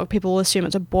dog, people will assume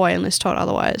it's a boy unless told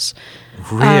otherwise.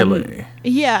 Really?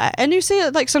 Yeah, and you see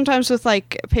it like sometimes with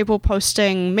like people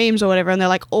posting memes or whatever, and they're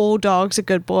like, all dogs are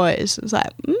good boys. It's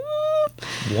like,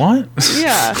 what?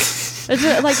 Yeah.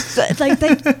 It's like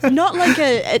they not like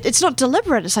it's not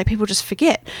deliberate. It's like people just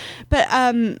forget. But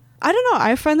I don't know.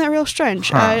 I find that real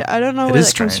strange. I don't know where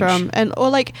that comes from, and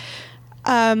like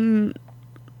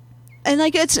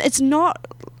it's not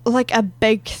like a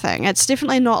big thing. It's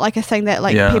definitely not like a thing that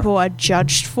like people are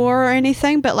judged for or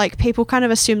anything. But like people kind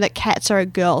of assume that cats are a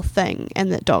girl thing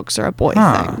and that dogs are a boy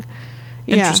thing.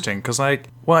 Interesting, because like,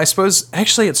 well, I suppose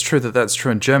actually it's true that that's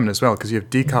true in German as well, because you have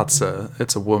Die Katze,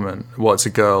 it's a woman, well, it's a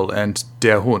girl, and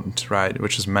Der Hund, right,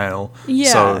 which is male.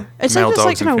 Yeah, so it's male like this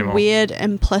like kind of female. weird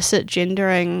implicit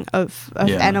gendering of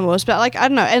animals, but like I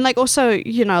don't know, and like also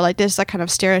like there's that kind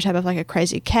of stereotype of like a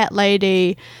crazy cat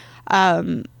lady.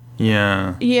 I'm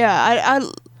and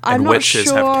not witches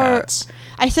sure. have cats.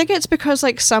 I think it's because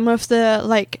like some of the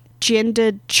like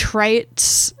gendered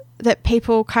traits that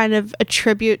people kind of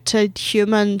attribute to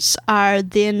humans are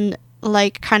then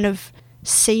like kind of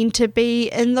seen to be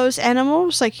in those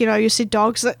animals. Like, you see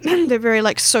dogs that they're very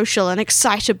like social and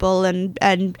excitable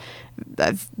and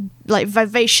like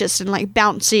vivacious and like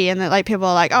bouncy, and that like people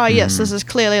are like, oh yes, this is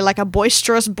clearly like a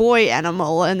boisterous boy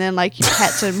animal, and then like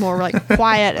cats are more like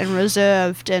quiet and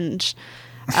reserved and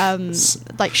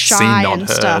like shy and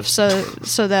stuff.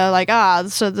 So they're like,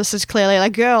 so this is clearly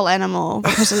like girl animal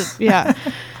because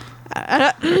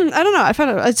I don't know. I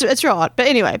find it's real odd, but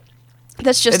anyway,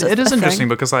 that's just it is interesting thing.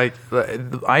 Because I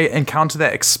encountered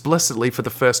that explicitly for the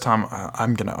first time. I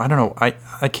don't know.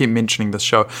 I keep mentioning this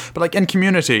show, but like in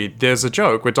Community, there's a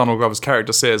joke where Donald Glover's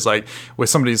character says like, where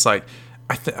somebody's like,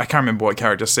 I can't remember what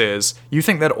character says, you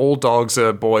think that all dogs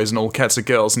are boys and all cats are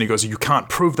girls, and he goes, you can't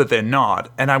prove that they're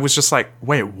not. And I was just like,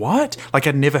 wait, what? Like,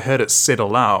 I'd never heard it said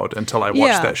aloud until I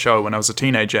watched that show when I was a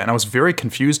teenager, and I was very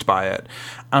confused by it.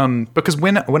 Because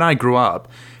when I grew up,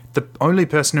 the only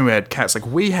person who had cats. Like,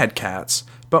 we had cats,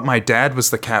 but my dad was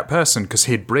the cat person because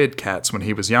he'd bred cats when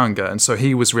he was younger. And so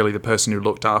he was really the person who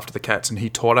looked after the cats, and he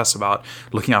taught us about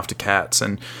looking after cats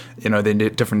and, their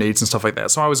different needs and stuff like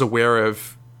that. So I was aware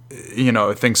of,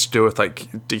 things to do with,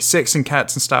 like, de-sexing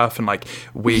cats and stuff, and, like,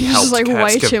 we helped just, like,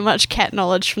 cats way too much cat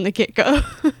knowledge from the get-go.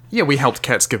 Yeah, we helped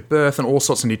cats give birth and all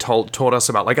sorts, and he taught us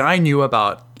about, like, I knew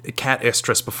about cat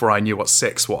estrus before I knew what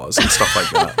sex was and stuff like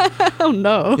that. Oh,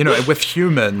 no. With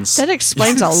humans. That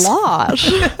explains a lot.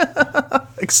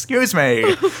 Excuse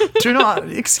me. Do not,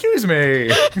 excuse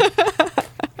me.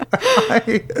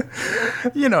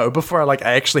 Before I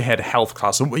actually had health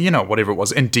class, whatever it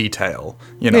was, in detail,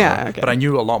 Yeah, okay. But I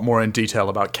knew a lot more in detail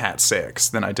about cat sex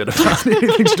than I did about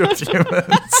anything to do with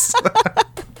humans.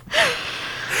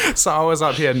 So I was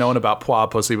up here knowing about poor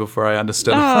pussy before I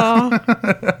understood. Oh.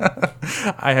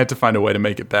 I had to find a way to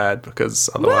make it bad because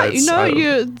otherwise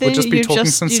we'd just be talking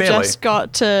sincerely. You just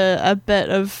got to a bit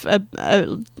of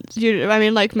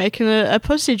making a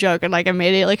pussy joke, and like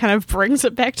immediately kind of brings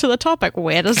it back to the topic.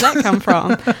 Where does that come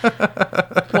from?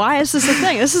 Why is this a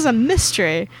thing? This is a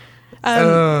mystery. I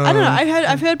don't know.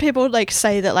 I've heard people like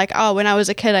say that, like, oh, when I was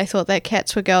a kid I thought that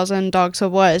cats were girls and dogs were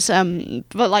boys.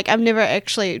 But like I never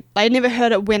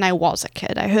heard it when I was a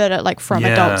kid. I heard it like from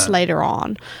adults later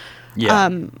on. Yeah.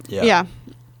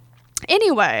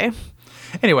 Anyway,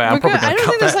 I'm probably I don't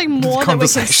think there's like more that we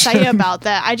can say about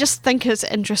that. I just think it's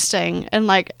interesting, and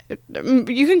like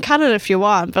you can cut it if you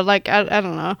want, but like I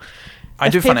don't know. I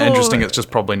do find it interesting. It's just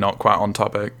probably not quite on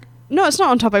topic. No, it's not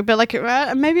on topic, but like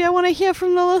maybe I want to hear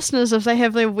from the listeners if they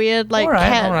have their weird like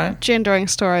cat gendering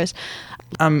stories.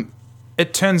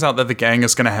 It turns out that the gang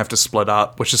is going to have to split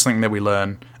up, which is something that we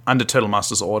learn under Turtle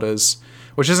Master's orders,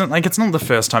 which isn't like, it's not the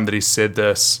first time that he said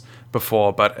this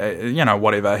before, but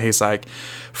whatever. He's like,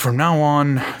 from now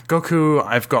on, Goku,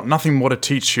 I've got nothing more to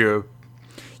teach you.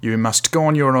 You must go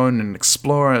on your own and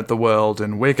explore the world,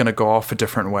 and we're going to go off a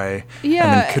different way. Yeah.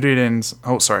 And then Kuririn's...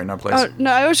 Oh, sorry, no, please. Oh,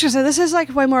 no, I was going to say, this is like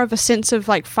way more of a sense of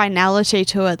like finality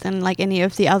to it than like any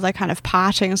of the other kind of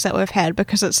partings that we've had,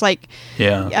 because it's like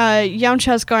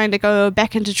Yamcha's going to go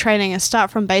back into training and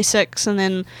start from basics, and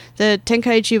then the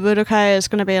Tenkaichi Budokai is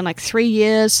going to be in like 3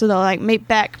 years, so they'll like meet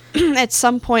back at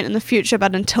some point in the future,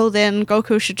 but until then,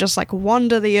 Goku should just like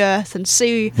wander the earth and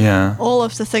see all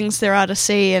of the things there are to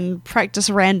see and practice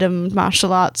random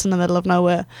martial arts in the middle of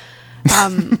nowhere.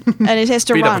 And he has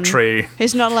to beat run. Up a tree.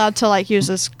 He's not allowed to like use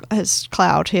his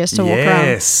cloud. He has to walk around.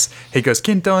 Yes. He goes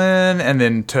Kintoin, and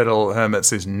then Turtle Hermit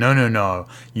says, no,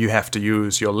 you have to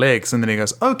use your legs. And then he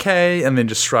goes, okay, and then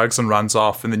just shrugs and runs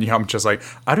off. And then Yamcha's like,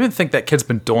 I don't think that kid's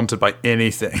been daunted by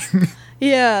anything.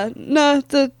 Yeah, no,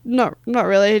 not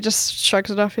really. He just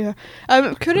shrugs it off. Yeah,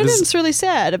 Kuririn's really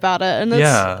sad about it, and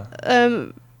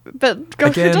it's, but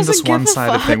Goku again, doesn't this give a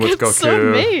one-sided fuck. thing with It's Goku.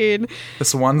 so mean.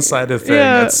 This one-sided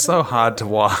thing. It's so hard to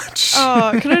watch.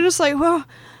 Oh, Kuririn's like, well,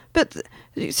 but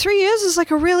 3 years is like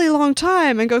a really long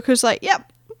time, and Goku's like,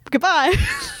 yep, goodbye.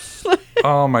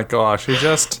 Oh my gosh, he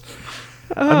just...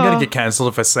 I'm going to get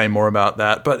cancelled if I say more about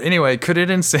that. But anyway,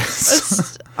 Kuririn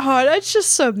says... It's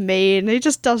just so mean. He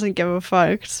just doesn't give a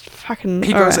fuck. It's fucking...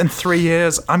 He goes, in 3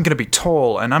 years, I'm going to be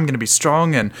tall, and I'm going to be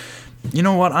strong, and you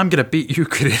know what? I'm going to beat you,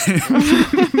 Kuririn.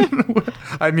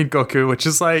 I mean, Goku, which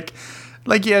is like,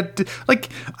 I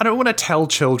don't want to tell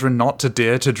children not to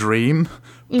dare to dream,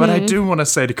 but I do want to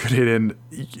say to Kuririn,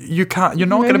 you're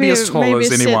not going to be as tall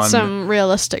as anyone. Set some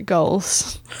realistic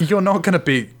goals. You're not going to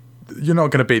beat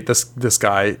this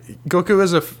guy. Goku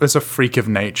is a freak of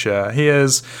nature. He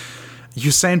is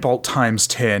Usain Bolt times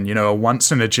 10, a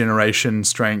once in a generation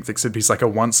strength, except he's like a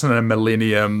once in a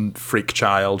millennium freak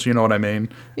child. You know what I mean?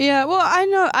 Yeah, well, I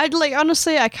know.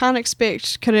 Honestly, I can't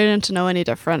expect Kuririn to know any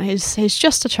different. He's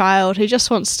just a child. He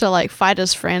just wants to like fight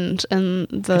his friend in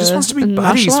the. He just wants to be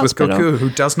buddies with Goku, who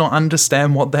does not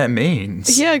understand what that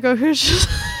means. Yeah, Goku's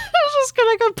just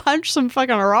gonna go punch some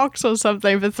fucking rocks or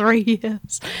something for 3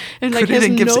 years, and like has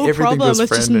no problem with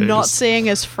just not seeing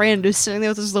his friend who's sitting there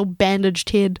with his little bandaged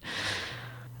head.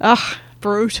 Ugh,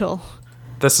 brutal.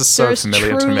 This is so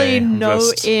familiar to me. There is truly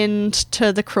no end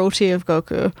to the cruelty of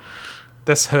Goku.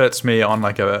 This hurts me on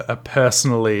like a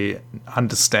personally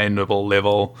understandable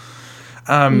level.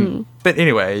 But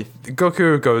anyway,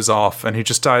 Goku goes off and he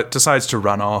just decides to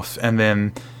run off, and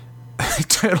then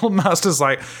Turtle Master's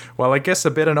like, well, I guess I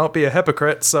better not be a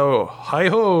hypocrite, so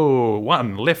hi-ho,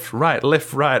 one, left, right,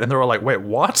 and they're all like, wait,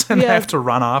 what? And they have to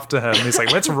run after him, and he's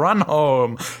like, let's run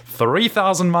home,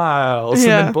 3,000 miles,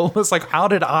 and then Bulma's like, how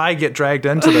did I get dragged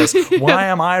into this? Why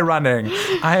am I running?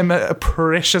 I am a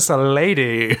precious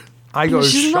lady. I go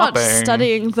she's shopping. She's not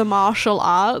studying the martial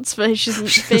arts, but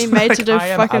she's being made to do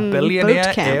fucking a billionaire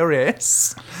boot camp.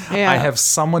 heiress. I have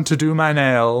someone to do my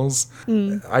nails.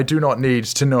 I do not need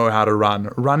to know how to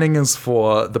run. Running is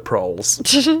for the proles.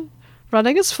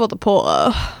 Running is for the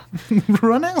poor.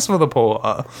 Running is for the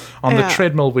poor. On the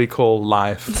treadmill we call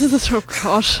life. Oh,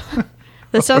 God.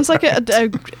 That sounds like an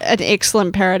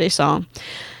excellent parody song.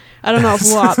 I don't know of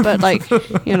what, but like,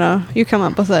 you know, you come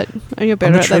up with it, and you're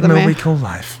better at that than me. On the treadmill we call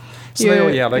life. So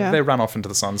they run off into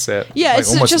the sunset. Yeah,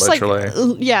 it's almost just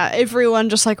literally. Everyone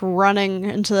just like running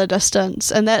into the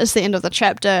distance, and that is the end of the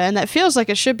chapter, and that feels like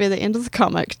it should be the end of the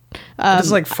comic.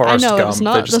 It's like Forrest Gump. I know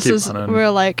it's not.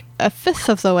 We're like a fifth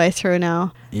of the way through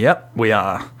now. Yep, we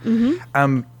are.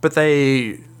 But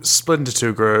they split into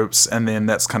two groups, and then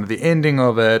that's kind of the ending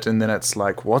of it, and then it's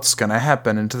like, what's going to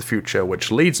happen into the future, which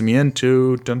leads me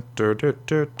into Dragon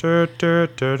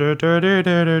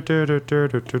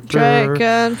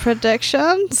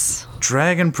predictions.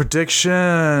 Dragon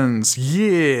predictions.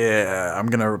 Yeah, I'm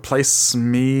going to replace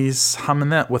me humming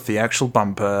that with the actual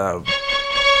bumper.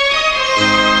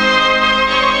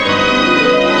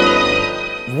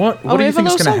 What do you think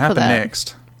is going to happen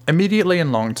next? Immediately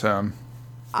and long term.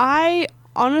 I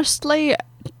honestly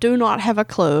do not have a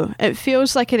clue. It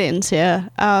feels like it ends here.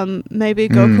 Maybe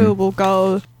Goku will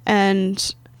go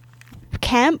and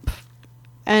camp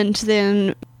and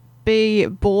then be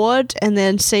bored and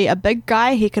then see a big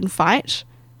guy he can fight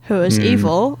who is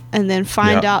evil, and then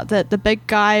find out that the big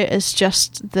guy is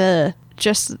just the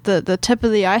tip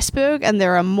of the iceberg, and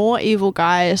there are more evil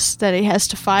guys that he has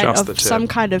to fight of some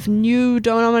kind of new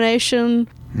denomination.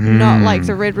 Not like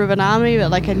the Red Ribbon Army, but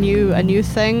like a new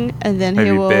thing, and then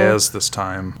maybe bears this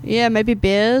time. Yeah, maybe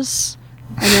bears,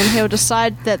 and then he'll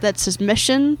decide that that's his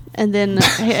mission, and then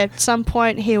at some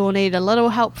point he will need a little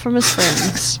help from his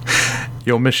friends.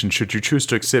 Your mission, should you choose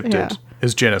to accept it,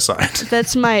 is genocide.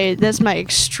 That's my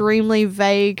extremely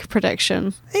vague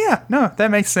prediction. Yeah, no,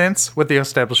 that makes sense with the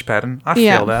established pattern. I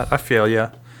feel that. I feel you.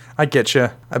 I get you.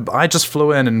 I just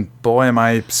flew in, and boy, am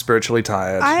I spiritually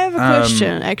tired. I have a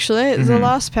question, actually. The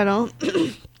last panel.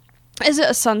 Is it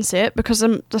a sunset? Because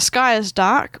the sky is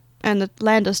dark, and the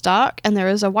land is dark, and there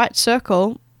is a white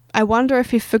circle. I wonder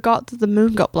if he forgot that the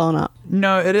moon got blown up.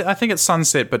 No, I think it's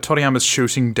sunset, but Toriyama's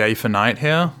shooting day for night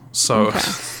here, so... Okay.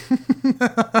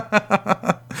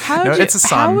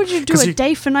 How would you do a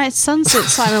day for night sunset,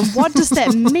 Simon? What does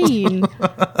that mean?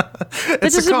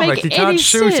 It's a comic. You can't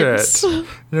shoot it.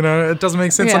 You know, it doesn't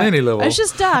make sense on any level. It's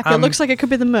just dark. It looks like it could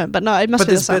be the moon, but no, it must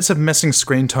be the sun. But there's bits of missing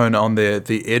screen tone on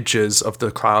the edges of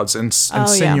the clouds,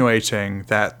 insinuating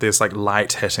that there's like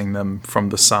light hitting them from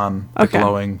the sun, the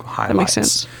glowing highlights. That makes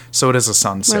sense. So it is a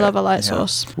sunset. We love a light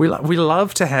source. We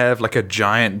love to have like a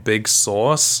giant big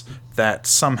source that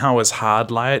somehow is hard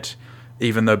light,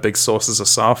 even though big sources are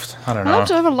soft. I don't know. I love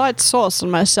to have a light source in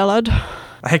my salad.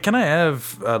 Hey, can I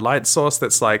have a light source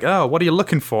that's like, oh, what are you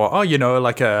looking for? Oh, you know,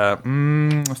 like a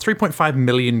 3.5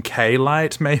 million K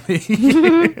light, maybe.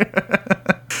 You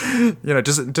know,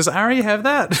 does Ari have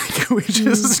that? Can we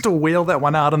just wheel that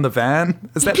one out in the van?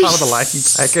 Is that part of the lighting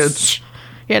package?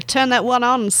 Yeah, turn that one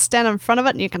on and stand in front of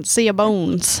it, and you can see your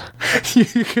bones.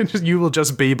 You will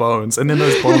just be bones, and then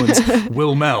those bones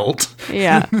will melt.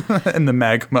 Yeah, in the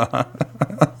magma.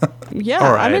 Yeah,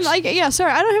 right. I mean, like,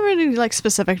 sorry, I don't have any like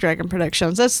specific dragon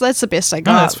predictions. That's the best I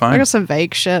got. No, that's fine. I got some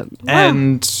vague shit.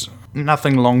 And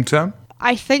nothing long term.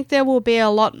 I think there will be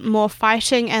a lot more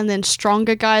fighting, and then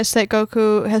stronger guys that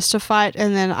Goku has to fight,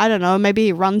 and then, I don't know, maybe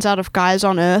he runs out of guys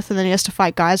on Earth, and then he has to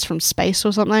fight guys from space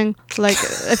or something. Like,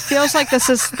 it feels like this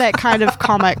is that kind of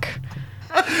comic.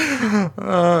 It's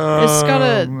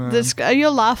got you're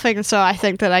laughing, so I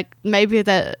think that like maybe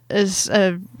that is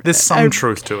there's some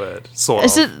truth to it. Sort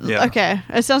of. Yeah. Okay?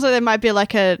 It sounds like there might be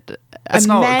like a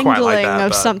mangling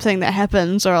of something that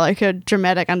happens, or like a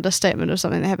dramatic understatement of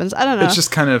something that happens. I don't know. It's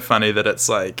just kind of funny that it's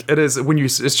like it is when you.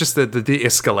 It's just the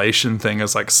de-escalation thing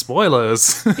is like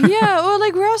spoilers. Yeah, well,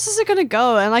 like where else is it gonna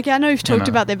go? And like I know you've talked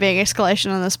about there being escalation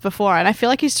on this before, and I feel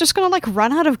like he's just gonna like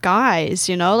run out of guys.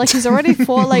 You know, like he's already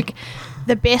fought like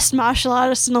the best martial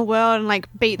artist in the world and like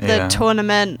beat the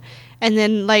tournament, and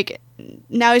then like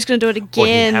now he's gonna do it again. Well,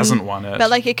 he hasn't won it,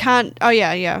 but like it can't. Oh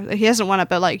yeah, he hasn't won it,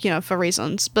 but like for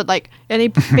reasons. But like, and he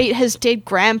beat his dead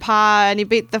grandpa, and he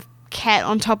beat the cat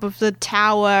on top of the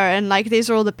tower, and like these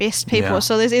are all the best people.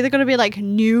 So there's either gonna be like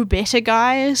new better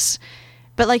guys,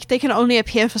 but like they can only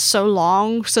appear for so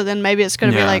long. So then maybe it's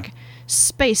gonna be like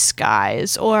space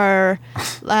guys, or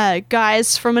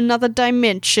guys from another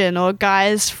dimension, or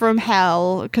guys from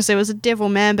hell, because there was a devil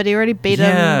man, but he already beat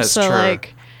him. So true.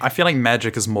 Like, I feel like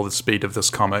magic is more the speed of this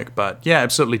comic, but yeah,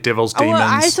 absolutely, devils,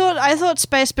 demons. Well, I thought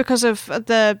space because of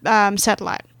the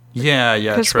satellite.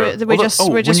 Yeah, true. We just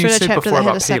read a chapter that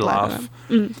had a satellite.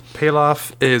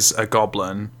 Pilaf is a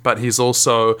goblin, but he's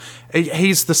also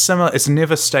he's the similar. It's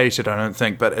never stated, I don't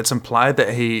think, but it's implied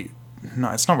that he.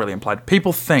 No, it's not really implied.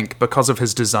 People think because of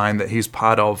his design that he's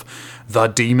part of the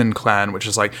Demon Clan, which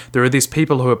is like there are these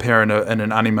people who appear in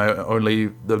an anime only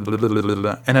in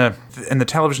the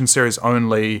television series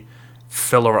only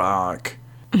filler arc.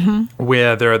 Mm-hmm.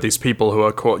 Where there are these people who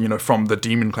are called, from the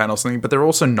Demon Clan or something, but they're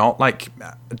also not like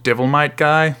a Devil Might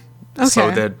guy. Okay.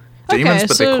 So they're demons,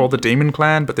 but they're called the Demon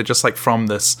Clan, but they're just like from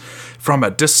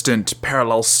a distant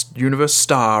parallel universe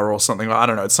star or something. I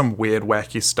don't know. It's some weird,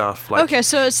 wacky stuff. Like, okay,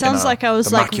 so it sounds like I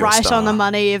was like right on the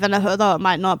money, even though it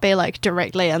might not be like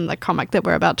directly in the comic that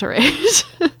we're about to read.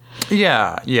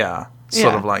 Yeah.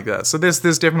 Sort of like that. So there's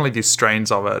definitely these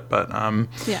strains of it, but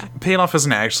Pilaf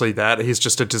isn't actually that. He's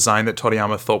just a design that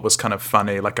Toriyama thought was kind of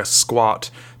funny, like a squat,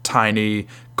 tiny,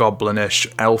 goblinish,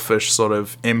 elfish sort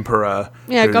of emperor.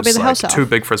 Yeah, Gobby the house elf. Too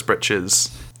big for his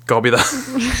britches. Gobby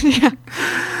the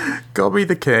Gobby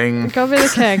the king. Gobby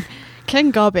the king.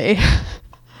 King Gobby.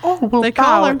 Oh, we'll they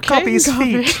call him Gobby's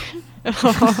Gobby. feet.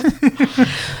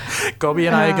 Gobby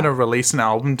and I are going to release an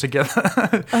album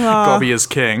together. Gobby is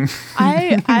king.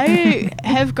 I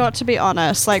have got to be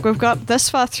honest, like we've got this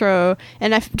far through,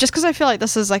 and just because I feel like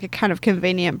this is like a kind of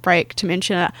convenient break to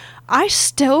mention it, I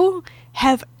still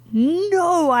have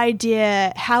no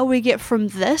idea how we get from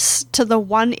this to the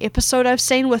one episode I've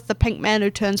seen with the pink man who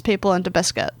turns people into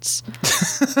biscuits.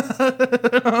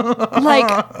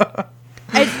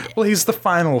 Well, he's the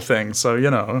final thing, so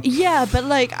Yeah, but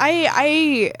like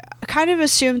I kind of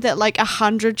assumed that like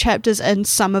 100 chapters in,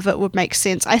 some of it would make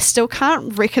sense. I still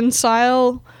can't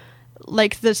reconcile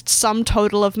like the sum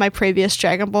total of my previous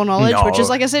Dragon Ball knowledge, which is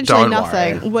like essentially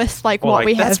nothing, with like what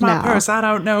we have now. That's my purse. I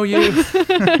don't know you.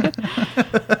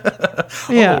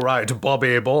 Yeah. All right,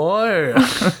 Bobby boy.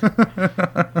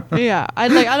 Yeah, I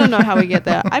don't know how we get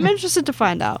there. I'm interested to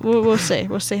find out. We'll see.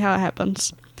 We'll see how it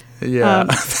happens. Yeah,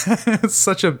 it's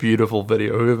such a beautiful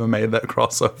video. Whoever made that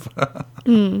crossover.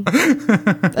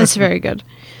 That's very good.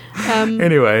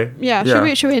 Anyway,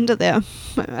 should we end it there?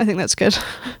 I think that's good.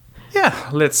 Yeah,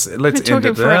 let's We're end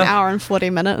talking it there. for an hour and 40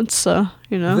 minutes, so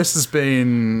This has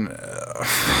been.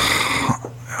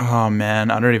 Oh man,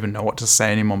 I don't even know what to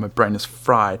say anymore. My brain is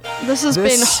fried. This has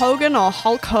been Hogan or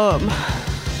Hulk Home.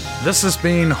 This has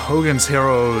been Hogan's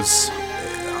Heroes.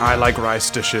 I like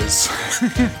rice dishes.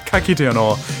 Kakite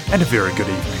no, and a very good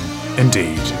evening.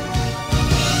 Indeed.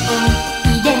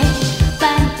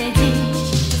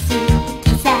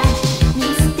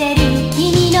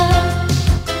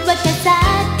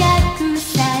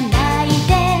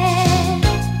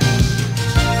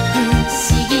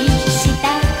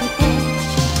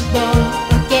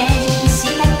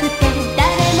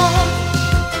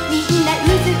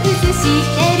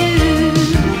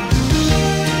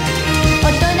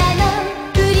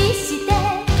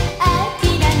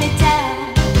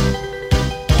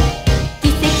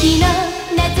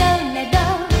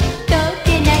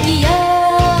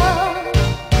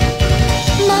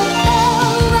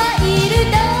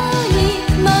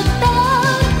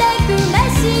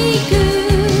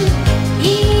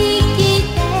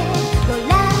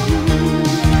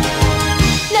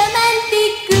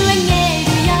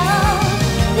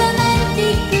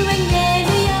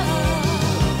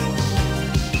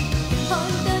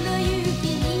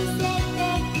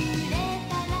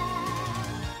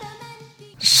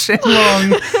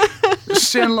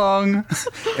 Shenlong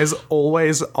is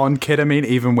always on ketamine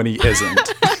even when he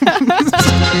isn't.